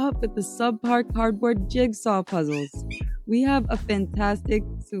fed up with the subpar cardboard jigsaw puzzles. We have a fantastic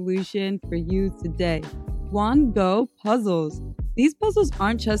solution for you today. One Go Puzzles. These puzzles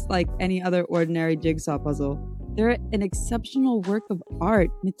aren't just like any other ordinary jigsaw puzzle. They're an exceptional work of art,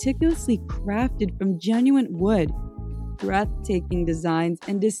 meticulously crafted from genuine wood, breathtaking designs,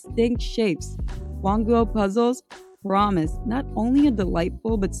 and distinct shapes. Wongo puzzles promise not only a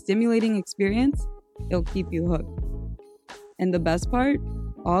delightful but stimulating experience, it'll keep you hooked. And the best part?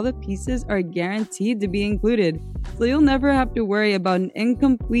 All the pieces are guaranteed to be included, so you'll never have to worry about an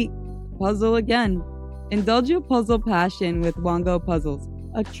incomplete puzzle again. Indulge your puzzle passion with Wongo Puzzles,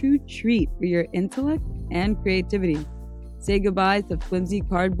 a true treat for your intellect and creativity. Say goodbye to flimsy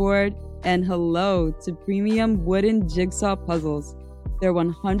cardboard and hello to premium wooden jigsaw puzzles. They're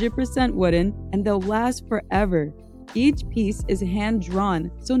 100% wooden and they'll last forever. Each piece is hand drawn,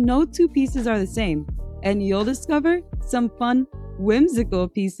 so no two pieces are the same, and you'll discover some fun, whimsical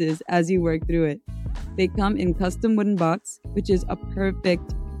pieces as you work through it. They come in custom wooden box, which is a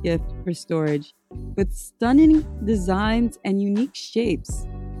perfect gift for storage. With stunning designs and unique shapes,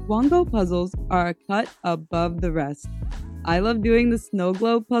 Wongo puzzles are a cut above the rest. I love doing the snow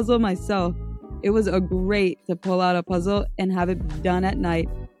globe puzzle myself. It was a great to pull out a puzzle and have it done at night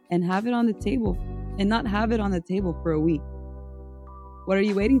and have it on the table and not have it on the table for a week. What are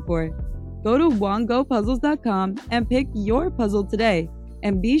you waiting for? Go to wongopuzzles.com and pick your puzzle today.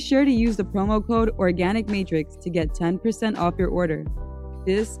 And be sure to use the promo code Organic Matrix to get 10% off your order.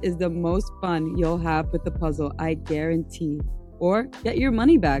 This is the most fun you'll have with the puzzle, I guarantee. Or get your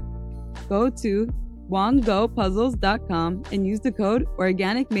money back. Go to wongopuzzles.com and use the code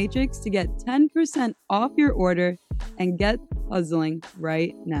Organic Matrix to get 10% off your order and get puzzling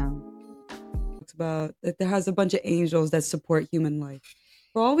right now. It's about that there has a bunch of angels that support human life.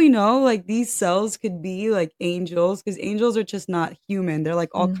 For all we know, like these cells could be like angels because angels are just not human. They're like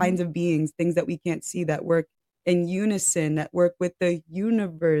all kinds of beings, things that we can't see that work in unison, that work with the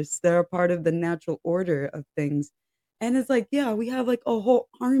universe, that are part of the natural order of things. And it's like, yeah, we have like a whole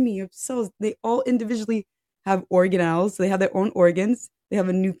army of cells. They all individually have organelles. So they have their own organs. They have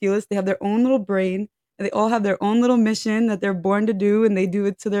a nucleus. They have their own little brain. And they all have their own little mission that they're born to do. And they do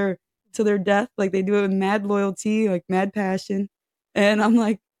it to their death. Like they do it with mad loyalty, like mad passion. And I'm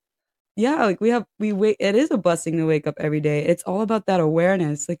like, yeah, like we wait. It is a blessing to wake up every day. It's all about that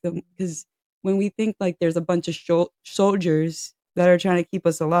awareness. Like because when we think like there's a bunch of soldiers that are trying to keep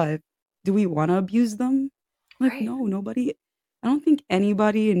us alive, do we want to abuse them? Like, Right. no, nobody. I don't think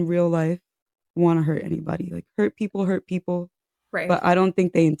anybody in real life want to hurt anybody. Like, hurt people, Right. but I don't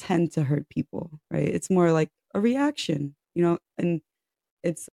think they intend to hurt people, right? It's more like a reaction, and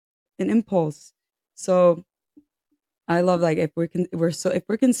it's an impulse. So I love like if we're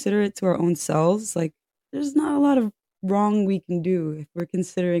considerate to our own selves, like there's not a lot of wrong we can do if we're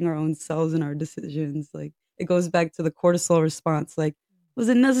considering our own selves and our decisions. Like it goes back to the cortisol response. Like, was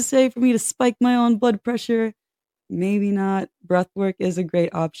it necessary for me to spike my own blood pressure? Maybe not. Breath work is a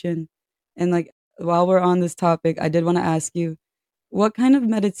great option. And like while we're on this topic, I did want to ask you, what kind of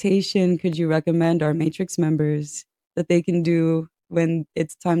meditation could you recommend our Matrix members that they can do when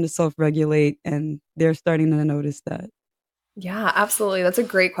it's time to self-regulate and they're starting to notice that? Yeah, absolutely. That's a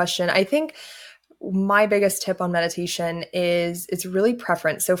great question. I think my biggest tip on meditation is it's really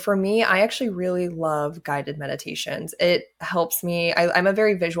preference. So for me, I actually really love guided meditations. It helps me. I'm a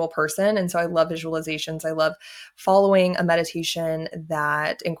very visual person. And so I love visualizations. I love following a meditation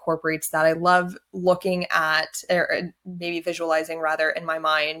that incorporates that. I love looking at, or maybe visualizing rather in my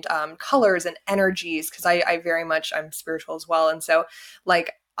mind, colors and energies, because I very much, I'm spiritual as well. And so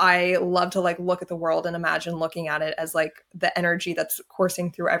like, I love to like look at the world and imagine looking at it as like the energy that's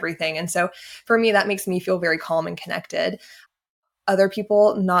coursing through everything. And so for me, that makes me feel very calm and connected. Other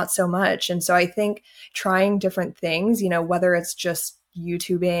people, not so much. And so I think trying different things, whether it's just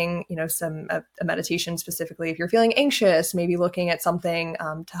YouTubing, some a meditation specifically, if you're feeling anxious, maybe looking at something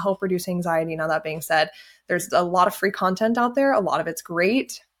to help reduce anxiety. Now, that being said, there's a lot of free content out there. A lot of it's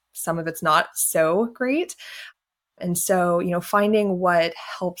great. Some of it's not so great. And so, finding what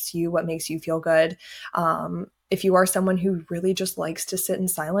helps you, what makes you feel good, If you are someone who really just likes to sit in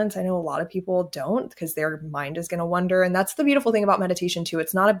silence, I know a lot of people don't because their mind is going to wander. And that's the beautiful thing about meditation too.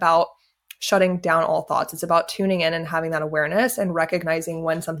 It's not about shutting down all thoughts. It's about tuning in and having that awareness and recognizing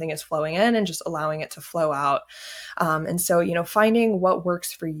when something is flowing in and just allowing it to flow out. And so, finding what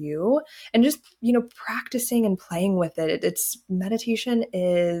works for you and just, practicing and playing with it. It's meditation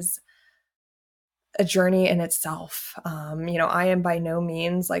is a journey in itself. I am by no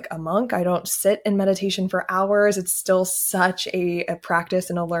means like a monk. I don't sit in meditation for hours. It's still such a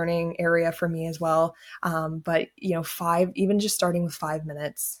practice and a learning area for me as well. But even just starting with 5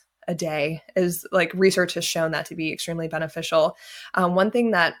 minutes a day is like research has shown that to be extremely beneficial. One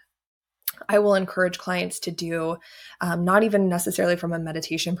thing that I will encourage clients to do, not even necessarily from a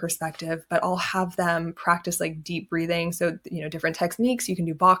meditation perspective, but I'll have them practice like deep breathing. So, different techniques. You can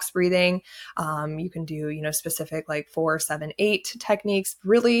do box breathing. You can do, specific like 4, 7, 8 techniques.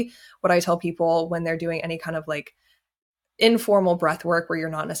 Really, what I tell people when they're doing any kind of like informal breath work where you're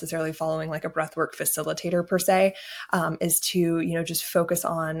not necessarily following like a breath work facilitator per se, is to, just focus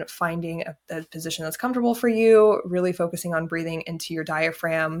on finding a position that's comfortable for you, really focusing on breathing into your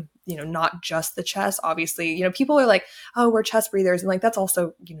diaphragm, not just the chest. Obviously, people are like, oh, we're chest breathers. And like, that's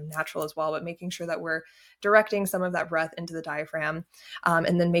also, natural as well, but making sure that we're directing some of that breath into the diaphragm,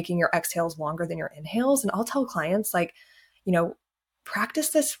 and then making your exhales longer than your inhales. And I'll tell clients like, practice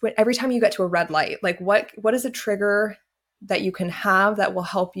this every time you get to a red light. Like what is a trigger that you can have that will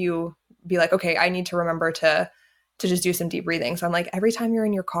help you be like, okay, I need to remember to just do some deep breathing. So I'm like, every time you're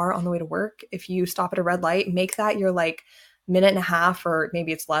in your car on the way to work, if you stop at a red light, make that your like minute and a half, or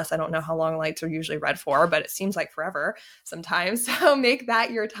maybe it's less. I don't know how long lights are usually red for, but it seems like forever sometimes. So make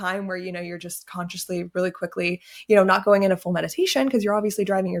that your time where, you're just consciously, really quickly, not going into full meditation because you're obviously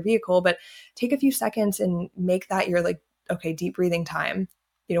driving your vehicle, but take a few seconds and make that your like, okay, deep breathing time.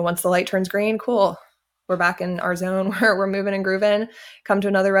 Once the light turns green, cool. We're back in our zone where we're moving and grooving. Come to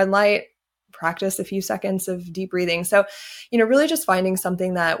another red light, practice a few seconds of deep breathing. So, really just finding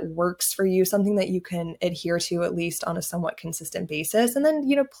something that works for you, something that you can adhere to at least on a somewhat consistent basis. And then,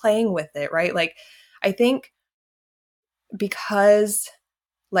 playing with it, right? Like, I think because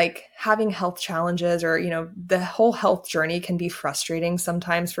like having health challenges or, the whole health journey can be frustrating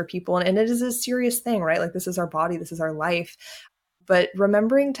sometimes for people. And it is a serious thing, right? Like this is our body, this is our life. But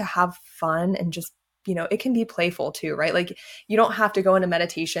remembering to have fun and just it can be playful too, right? Like you don't have to go into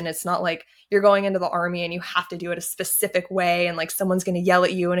meditation. It's not like you're going into the army and you have to do it a specific way and like someone's going to yell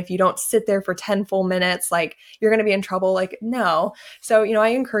at you. And if you don't sit there for 10 full minutes, like you're going to be in trouble. Like, no. So, I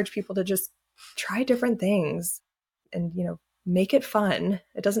encourage people to just try different things and, make it fun.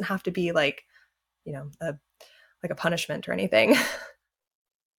 It doesn't have to be like, like a punishment or anything.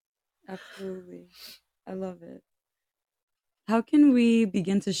 Absolutely. I love it. How can we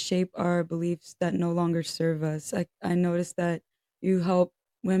begin to shape our beliefs that no longer serve us? I noticed that you help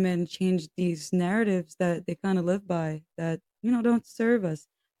women change these narratives that they kind of live by that, don't serve us.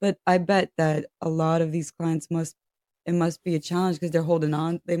 But I bet that a lot of these clients it must be a challenge because they hold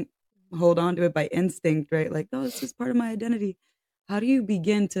on to it by instinct, right? Like, oh, this is part of my identity. How do you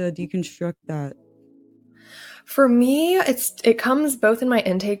begin to deconstruct that? For me, it comes both in my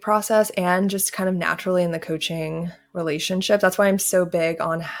intake process and just kind of naturally in the coaching relationship. That's why I'm so big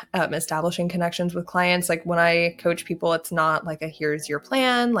on establishing connections with clients. Like when I coach people, it's not like here's your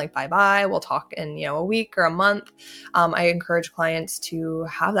plan, like bye-bye, we'll talk in, a week or a month. I encourage clients to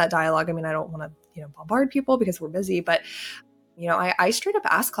have that dialogue. I mean, I don't want to, bombard people because we're busy, but I straight up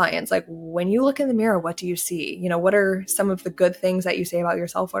ask clients, like, when you look in the mirror, what do you see? What are some of the good things that you say about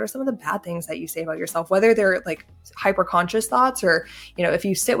yourself? What are some of the bad things that you say about yourself? Whether they're like hyper conscious thoughts or, if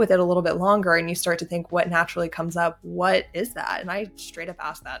you sit with it a little bit longer and you start to think what naturally comes up, what is that? And I straight up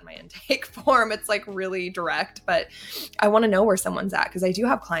ask that in my intake form. It's like really direct, but I want to know where someone's at because I do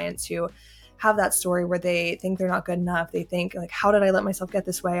have clients who have that story where they think they're not good enough. They think like, how did I let myself get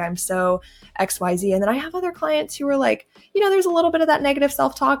this way? I'm so XYZ. And then I have other clients who are like, there's a little bit of that negative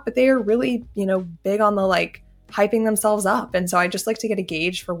self-talk, but they are really, big on the like hyping themselves up. And so I just like to get a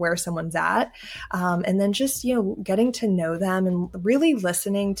gauge for where someone's at. And then just, getting to know them and really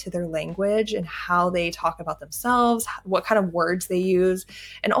listening to their language and how they talk about themselves, what kind of words they use.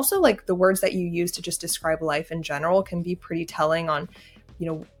 And also like the words that you use to just describe life in general can be pretty telling on,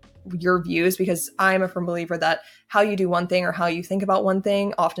 your views, because I'm a firm believer that how you do one thing or how you think about one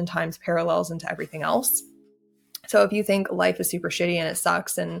thing oftentimes parallels into everything else. So if you think life is super shitty and it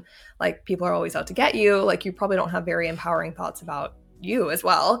sucks and like people are always out to get you, like you probably don't have very empowering thoughts about you as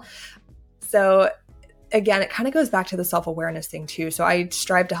well. So again, it kind of goes back to the self-awareness thing too. So I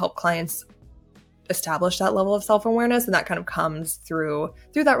strive to help clients establish that level of self-awareness, and that kind of comes through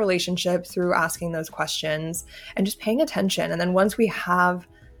that relationship, through asking those questions and just paying attention. And then once we have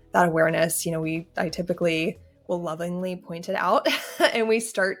that awareness, I typically will lovingly point it out and we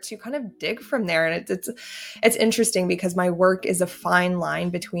start to kind of dig from there. And it's interesting because my work is a fine line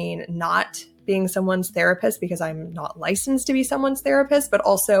between not being someone's therapist, because I'm not licensed to be someone's therapist, but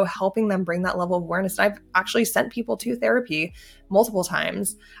also helping them bring that level of awareness. And I've actually sent people to therapy multiple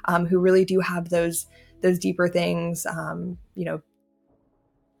times who really do have those deeper things,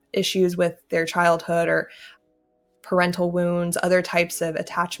 issues with their childhood or parental wounds, other types of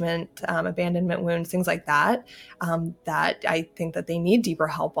attachment, abandonment wounds, things like that, that I think that they need deeper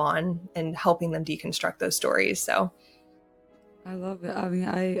help on, and helping them deconstruct those stories. So I love it. I mean,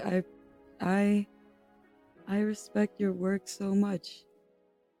 I I respect your work so much.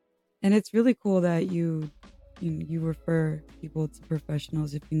 And it's really cool that you refer people to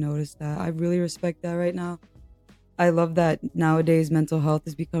professionals if you notice that. I really respect that right now. I love that nowadays mental health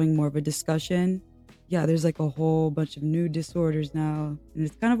is becoming more of a discussion. Yeah, there's like a whole bunch of new disorders now, and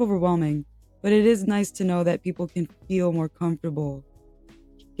it's kind of overwhelming. But it is nice to know that people can feel more comfortable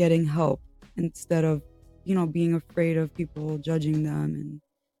getting help instead of, being afraid of people judging them and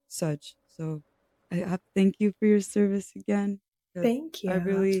such. So I thank you for your service again, because thank you. I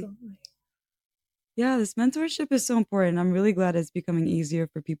really, Absolutely. yeah, this mentorship is so important. I'm really glad it's becoming easier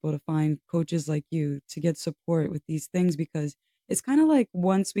for people to find coaches like you to get support with these things, because it's kind of like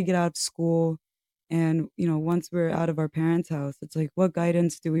once we get out of school and, once we're out of our parents' house, it's like, what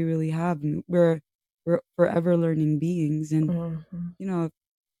guidance do we really have? And we're forever learning beings. And, Mm-hmm. if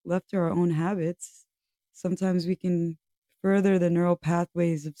left to our own habits, sometimes we can further the neural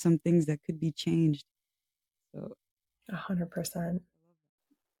pathways of some things that could be changed. So, 100%.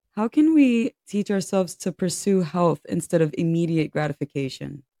 how can we teach ourselves to pursue health instead of immediate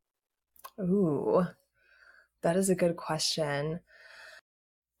gratification? Ooh, that is a good question.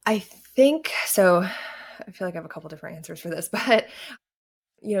 I think so. I feel like I have a couple different answers for this, but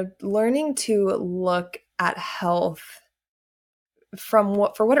learning to look at health for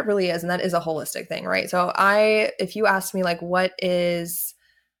what it really is, and that is a holistic thing, right? So if you ask me like what is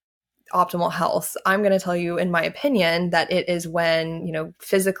optimal health, I'm going to tell you, in my opinion, that it is when,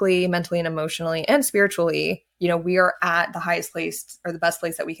 physically, mentally, and emotionally and spiritually, we are at the highest place or the best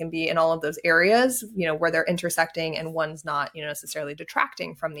place that we can be in all of those areas, where they're intersecting and one's not, necessarily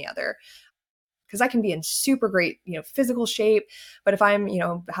detracting from the other. Because I can be in super great, physical shape, but if I'm,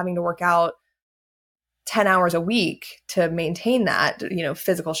 having to work out 10 hours a week to maintain that,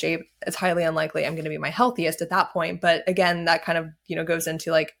 physical shape, it's highly unlikely I'm going to be my healthiest at that point. But again, that kind of, goes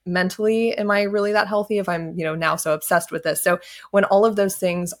into like, mentally, am I really that healthy if I'm, now so obsessed with this? So when all of those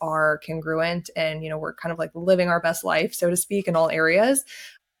things are congruent and, we're kind of like living our best life, so to speak, in all areas,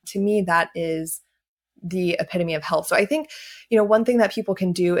 to me, that is the epitome of health. So I think, one thing that people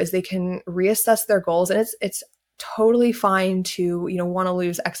can do is they can reassess their goals, and it's totally fine to, want to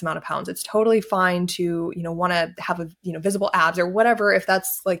lose X amount of pounds. It's totally fine to, want to have visible abs or whatever, if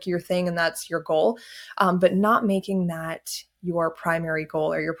that's like your thing and that's your goal. But not making that your primary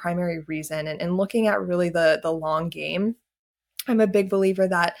goal or your primary reason, and looking at really the long game. I'm a big believer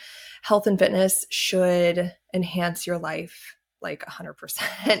that health and fitness should enhance your life like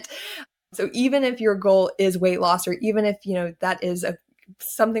 100%. So even if your goal is weight loss, or even if, that is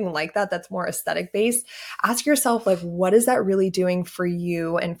something like that, that's more aesthetic based, ask yourself, like, what is that really doing for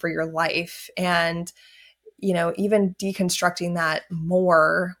you and for your life? And, even deconstructing that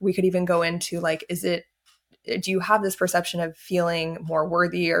more, we could even go into like, do you have this perception of feeling more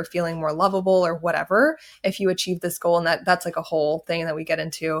worthy or feeling more lovable or whatever if you achieve this goal? And that's like a whole thing that we get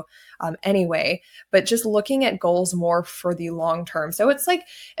into anyway. But just looking at goals more for the long term. So it's like,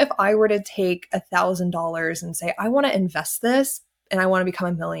 if I were to take $1,000 and say, I want to invest this and I want to become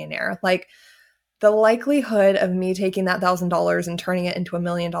a millionaire, like, the likelihood of me taking that $1,000 and turning it into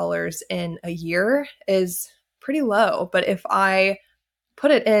 $1,000,000 in a year is pretty low. But if I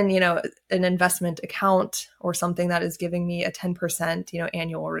put it in, an investment account or something that is giving me a 10%,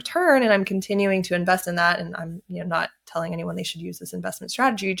 annual return, and I'm continuing to invest in that, and I'm, not telling anyone they should use this investment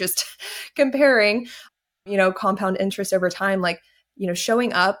strategy, just comparing, compound interest over time, like,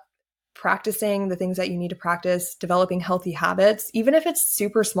 showing up, practicing the things that you need to practice, developing healthy habits, even if it's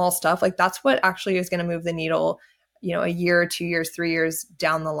super small stuff, like, that's what actually is going to move the needle, a year, 2 years, 3 years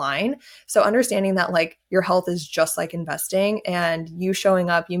down the line. So understanding that, like, your health is just like investing, and you showing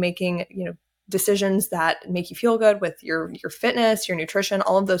up, you making, decisions that make you feel good with your fitness, your nutrition,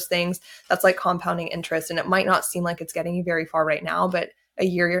 all of those things, that's like compounding interest. And it might not seem like it's getting you very far right now, but a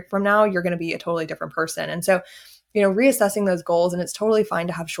year from now, you're going to be a totally different person. And so, reassessing those goals, and it's totally fine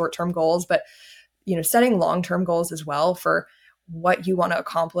to have short-term goals, but setting long-term goals as well for what you want to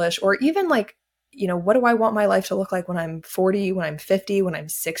accomplish, or even like, what do I want my life to look like when I'm 40, when I'm 50, when I'm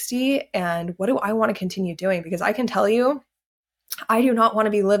 60, and what do I want to continue doing? Because I can tell you, I do not want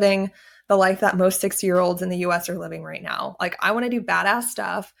to be living the life that most 60-year-olds in the US are living right now. Like, I want to do badass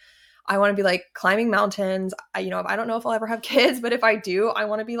stuff. I want to be like climbing mountains. I don't know if I'll ever have kids, but if I do, I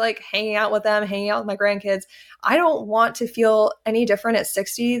want to be like hanging out with them, hanging out with my grandkids. I don't want to feel any different at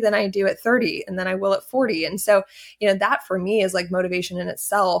 60 than I do at 30 and then I will at 40. And so, that for me is like motivation in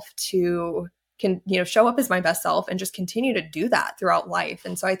itself to show up as my best self and just continue to do that throughout life.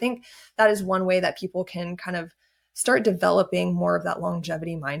 And so I think that is one way that people can kind of start developing more of that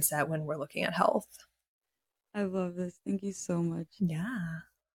longevity mindset when we're looking at health. I love this. Thank you so much. Yeah.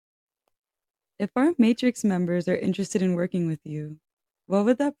 If our Matrix members are interested in working with you, what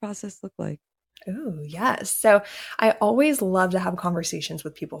would that process look like? Oh, yes. So I always love to have conversations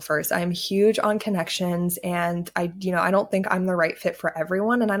with people first. I'm huge on connections, and I don't think I'm the right fit for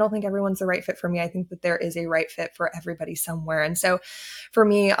everyone, and I don't think everyone's the right fit for me. I think that there is a right fit for everybody somewhere. And so for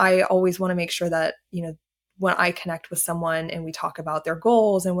me, I always want to make sure that, when I connect with someone and we talk about their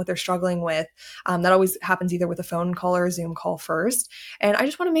goals and what they're struggling with, that always happens either with a phone call or a Zoom call first. And I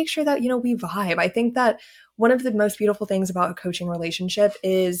just want to make sure that, we vibe. I think that one of the most beautiful things about a coaching relationship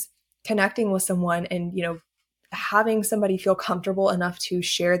is connecting with someone and, having somebody feel comfortable enough to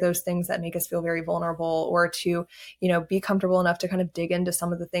share those things that make us feel very vulnerable, or to, be comfortable enough to kind of dig into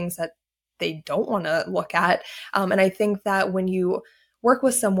some of the things that they don't want to look at. And I think that when you work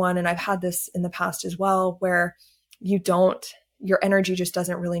with someone, and I've had this in the past as well, where you don't, your energy just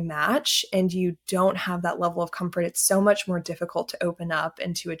doesn't really match and you don't have that level of comfort, it's so much more difficult to open up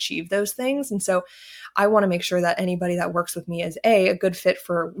and to achieve those things. And so I want to make sure that anybody that works with me is a good fit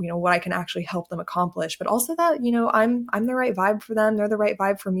for, what I can actually help them accomplish, but also that, I'm the right vibe for them. They're the right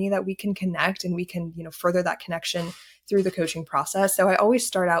vibe for me, that we can connect and we can, further that connection through the coaching process. So I always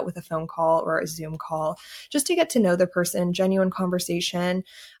start out with a phone call or a Zoom call just to get to know the person, genuine conversation.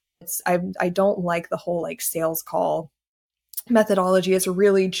 I don't like the whole like sales call methodology. Is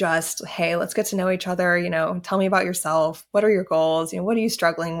really just, hey, let's get to know each other, tell me about yourself. What are your goals? What are you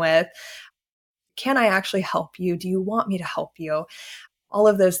struggling with? Can I actually help you? Do you want me to help you? All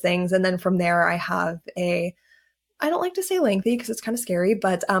of those things. And then from there, I don't like to say lengthy because it's kind of scary,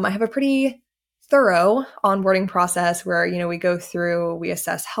 but I have a pretty thorough onboarding process where, we go through, we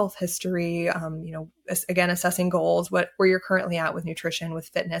assess health history, again, assessing goals, where you're currently at with nutrition, with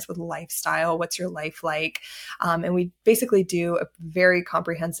fitness, with lifestyle, what's your life like? And we basically do a very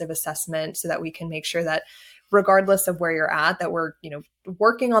comprehensive assessment so that we can make sure that regardless of where you're at, that we're,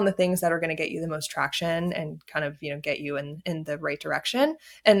 working on the things that are going to get you the most traction and kind of, get you in the right direction.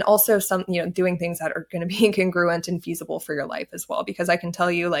 And also some, doing things that are going to be congruent and feasible for your life as well. Because I can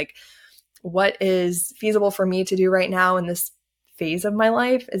tell you, like, what is feasible for me to do right now in this phase of my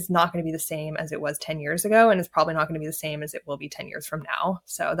life is not going to be the same as it was 10 years ago. And it's probably not going to be the same as it will be 10 years from now.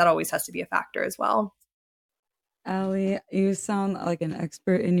 So that always has to be a factor as well. Allie, you sound like an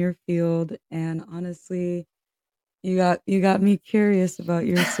expert in your field, and honestly, you got me curious about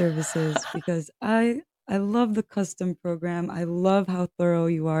your services because I love the custom program. I love how thorough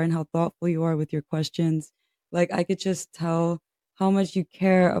you are and how thoughtful you are with your questions. Like, I could just tell how much you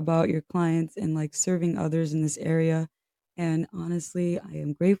care about your clients and like serving others in this area. And honestly, I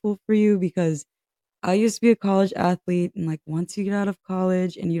am grateful for you because I used to be a college athlete, and like once you get out of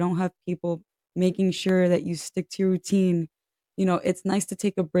college and you don't have people making sure that you stick to your routine, it's nice to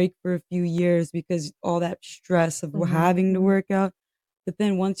take a break for a few years because all that stress of Mhm. having to work out. But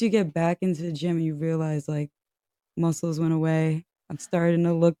then once you get back into the gym, you realize like muscles went away. I'm starting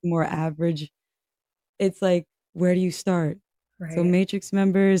to look more average. It's like, where do you start? So, Right. Matrix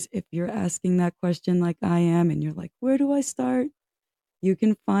members, if you're asking that question like I am, and you're like, where do I start? You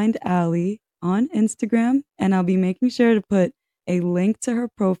can find Allie on Instagram, and I'll be making sure to put a link to her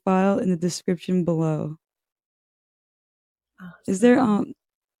profile in the description below. Is there Awesome.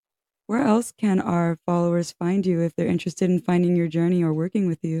 where else can our followers find you if they're interested in finding your journey or working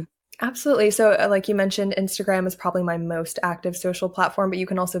with you? Absolutely. So, like you mentioned, Instagram is probably my most active social platform, but you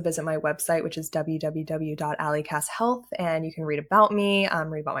can also visit my website, which is www.alliecasthealth, and you can read about me,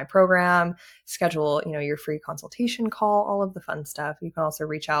 read about my program, schedule, your free consultation call, all of the fun stuff. You can also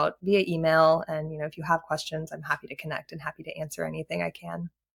reach out via email, and if you have questions, I'm happy to connect and happy to answer anything I can.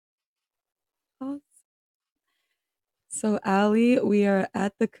 Oh, so, Allie, we are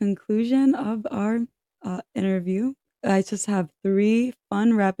at the conclusion of our interview. I just have three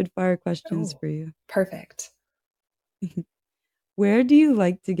fun rapid fire questions Oh, for you. perfect. Where do you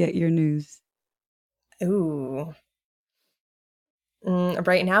like to get your news? Ooh.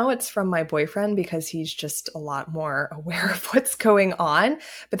 Right now, it's from my boyfriend because he's just a lot more aware of what's going on.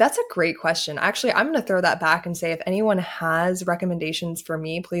 But that's a great question. Actually, I'm going to throw that back and say if anyone has recommendations for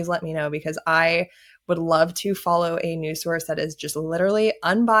me, please let me know because I would love to follow a news source that is just literally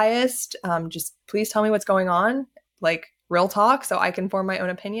unbiased. Just please tell me what's going on, like real talk, so I can form my own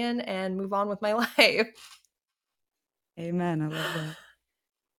opinion and move on with my life. Amen. I love that.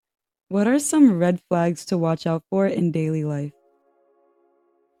 What are some red flags to watch out for in daily life?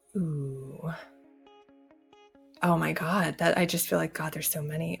 Ooh. Oh my God. That I just feel like, God, there's so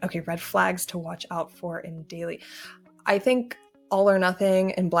many. Okay, red flags to watch out for in daily. I think all or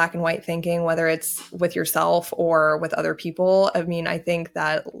nothing and black and white thinking, whether it's with yourself or with other people. I mean, I think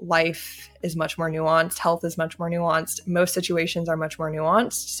that life is much more nuanced. Health is much more nuanced. Most situations are much more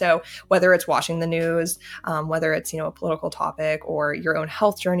nuanced. So whether it's watching the news, whether it's, a political topic or your own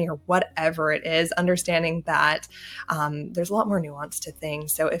health journey or whatever it is, understanding that there's a lot more nuance to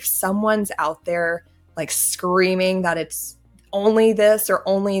things. So if someone's out there like screaming that it's only this or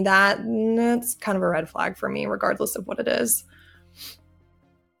only that, that's kind of a red flag for me, regardless of what it is.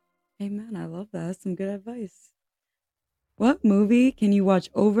 Amen. I love that. That's some good advice. What movie can you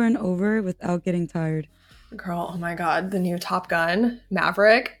watch over and over without getting tired? Girl, oh my God, the new Top Gun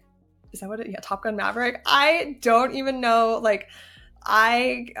Maverick. Is that what it? Yeah, Top Gun Maverick. I don't even know. Like,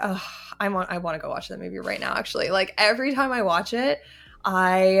 I I want to go watch that movie right now. Actually, like every time I watch it,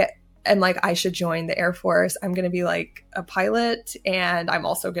 I am like, I should join the Air Force. I'm gonna be like a pilot, and I'm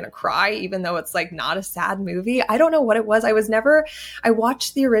also gonna cry, even though it's like not a sad movie. I don't know what it was. I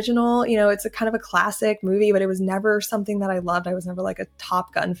watched the original. It's a kind of a classic movie, but it was never something that I loved. I was never like a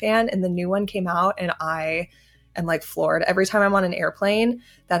Top Gun fan, and the new one came out, and I am like floored every time I'm on an airplane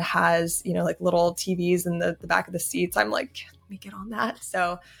that has like little TVs in the back of the seats. I'm like, let me get on that.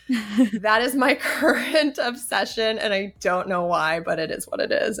 So that is my current obsession, and I don't know why, but it is what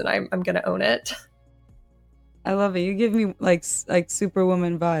it is, and I'm gonna own it. I love it. You give me like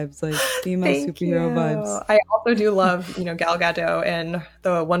superwoman vibes, like female Thank you. superhero vibes. I also do love Gal Gadot and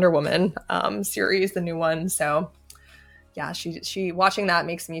the Wonder Woman series, the new one. So yeah, she watching that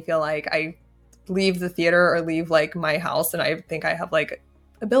makes me feel like I leave the theater or leave like my house, and I think I have like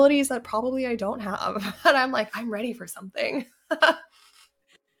abilities that probably I don't have, but I'm like, I'm ready for something.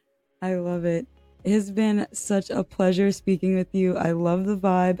 I love it. It has been such a pleasure speaking with you. I love the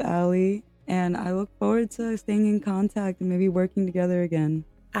vibe, Allie, and I look forward to staying in contact and maybe working together again.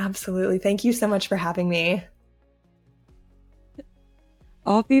 Absolutely. Thank you so much for having me.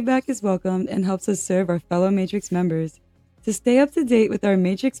 All feedback is welcomed and helps us serve our fellow Matrix members. To stay up to date with our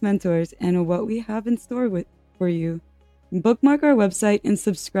Matrix mentors and what we have in store for you, bookmark our website and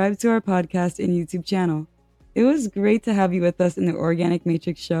subscribe to our podcast and YouTube channel. It was great to have you with us in the Organic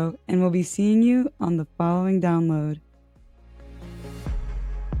Matrix Show, and we'll be seeing you on the following download.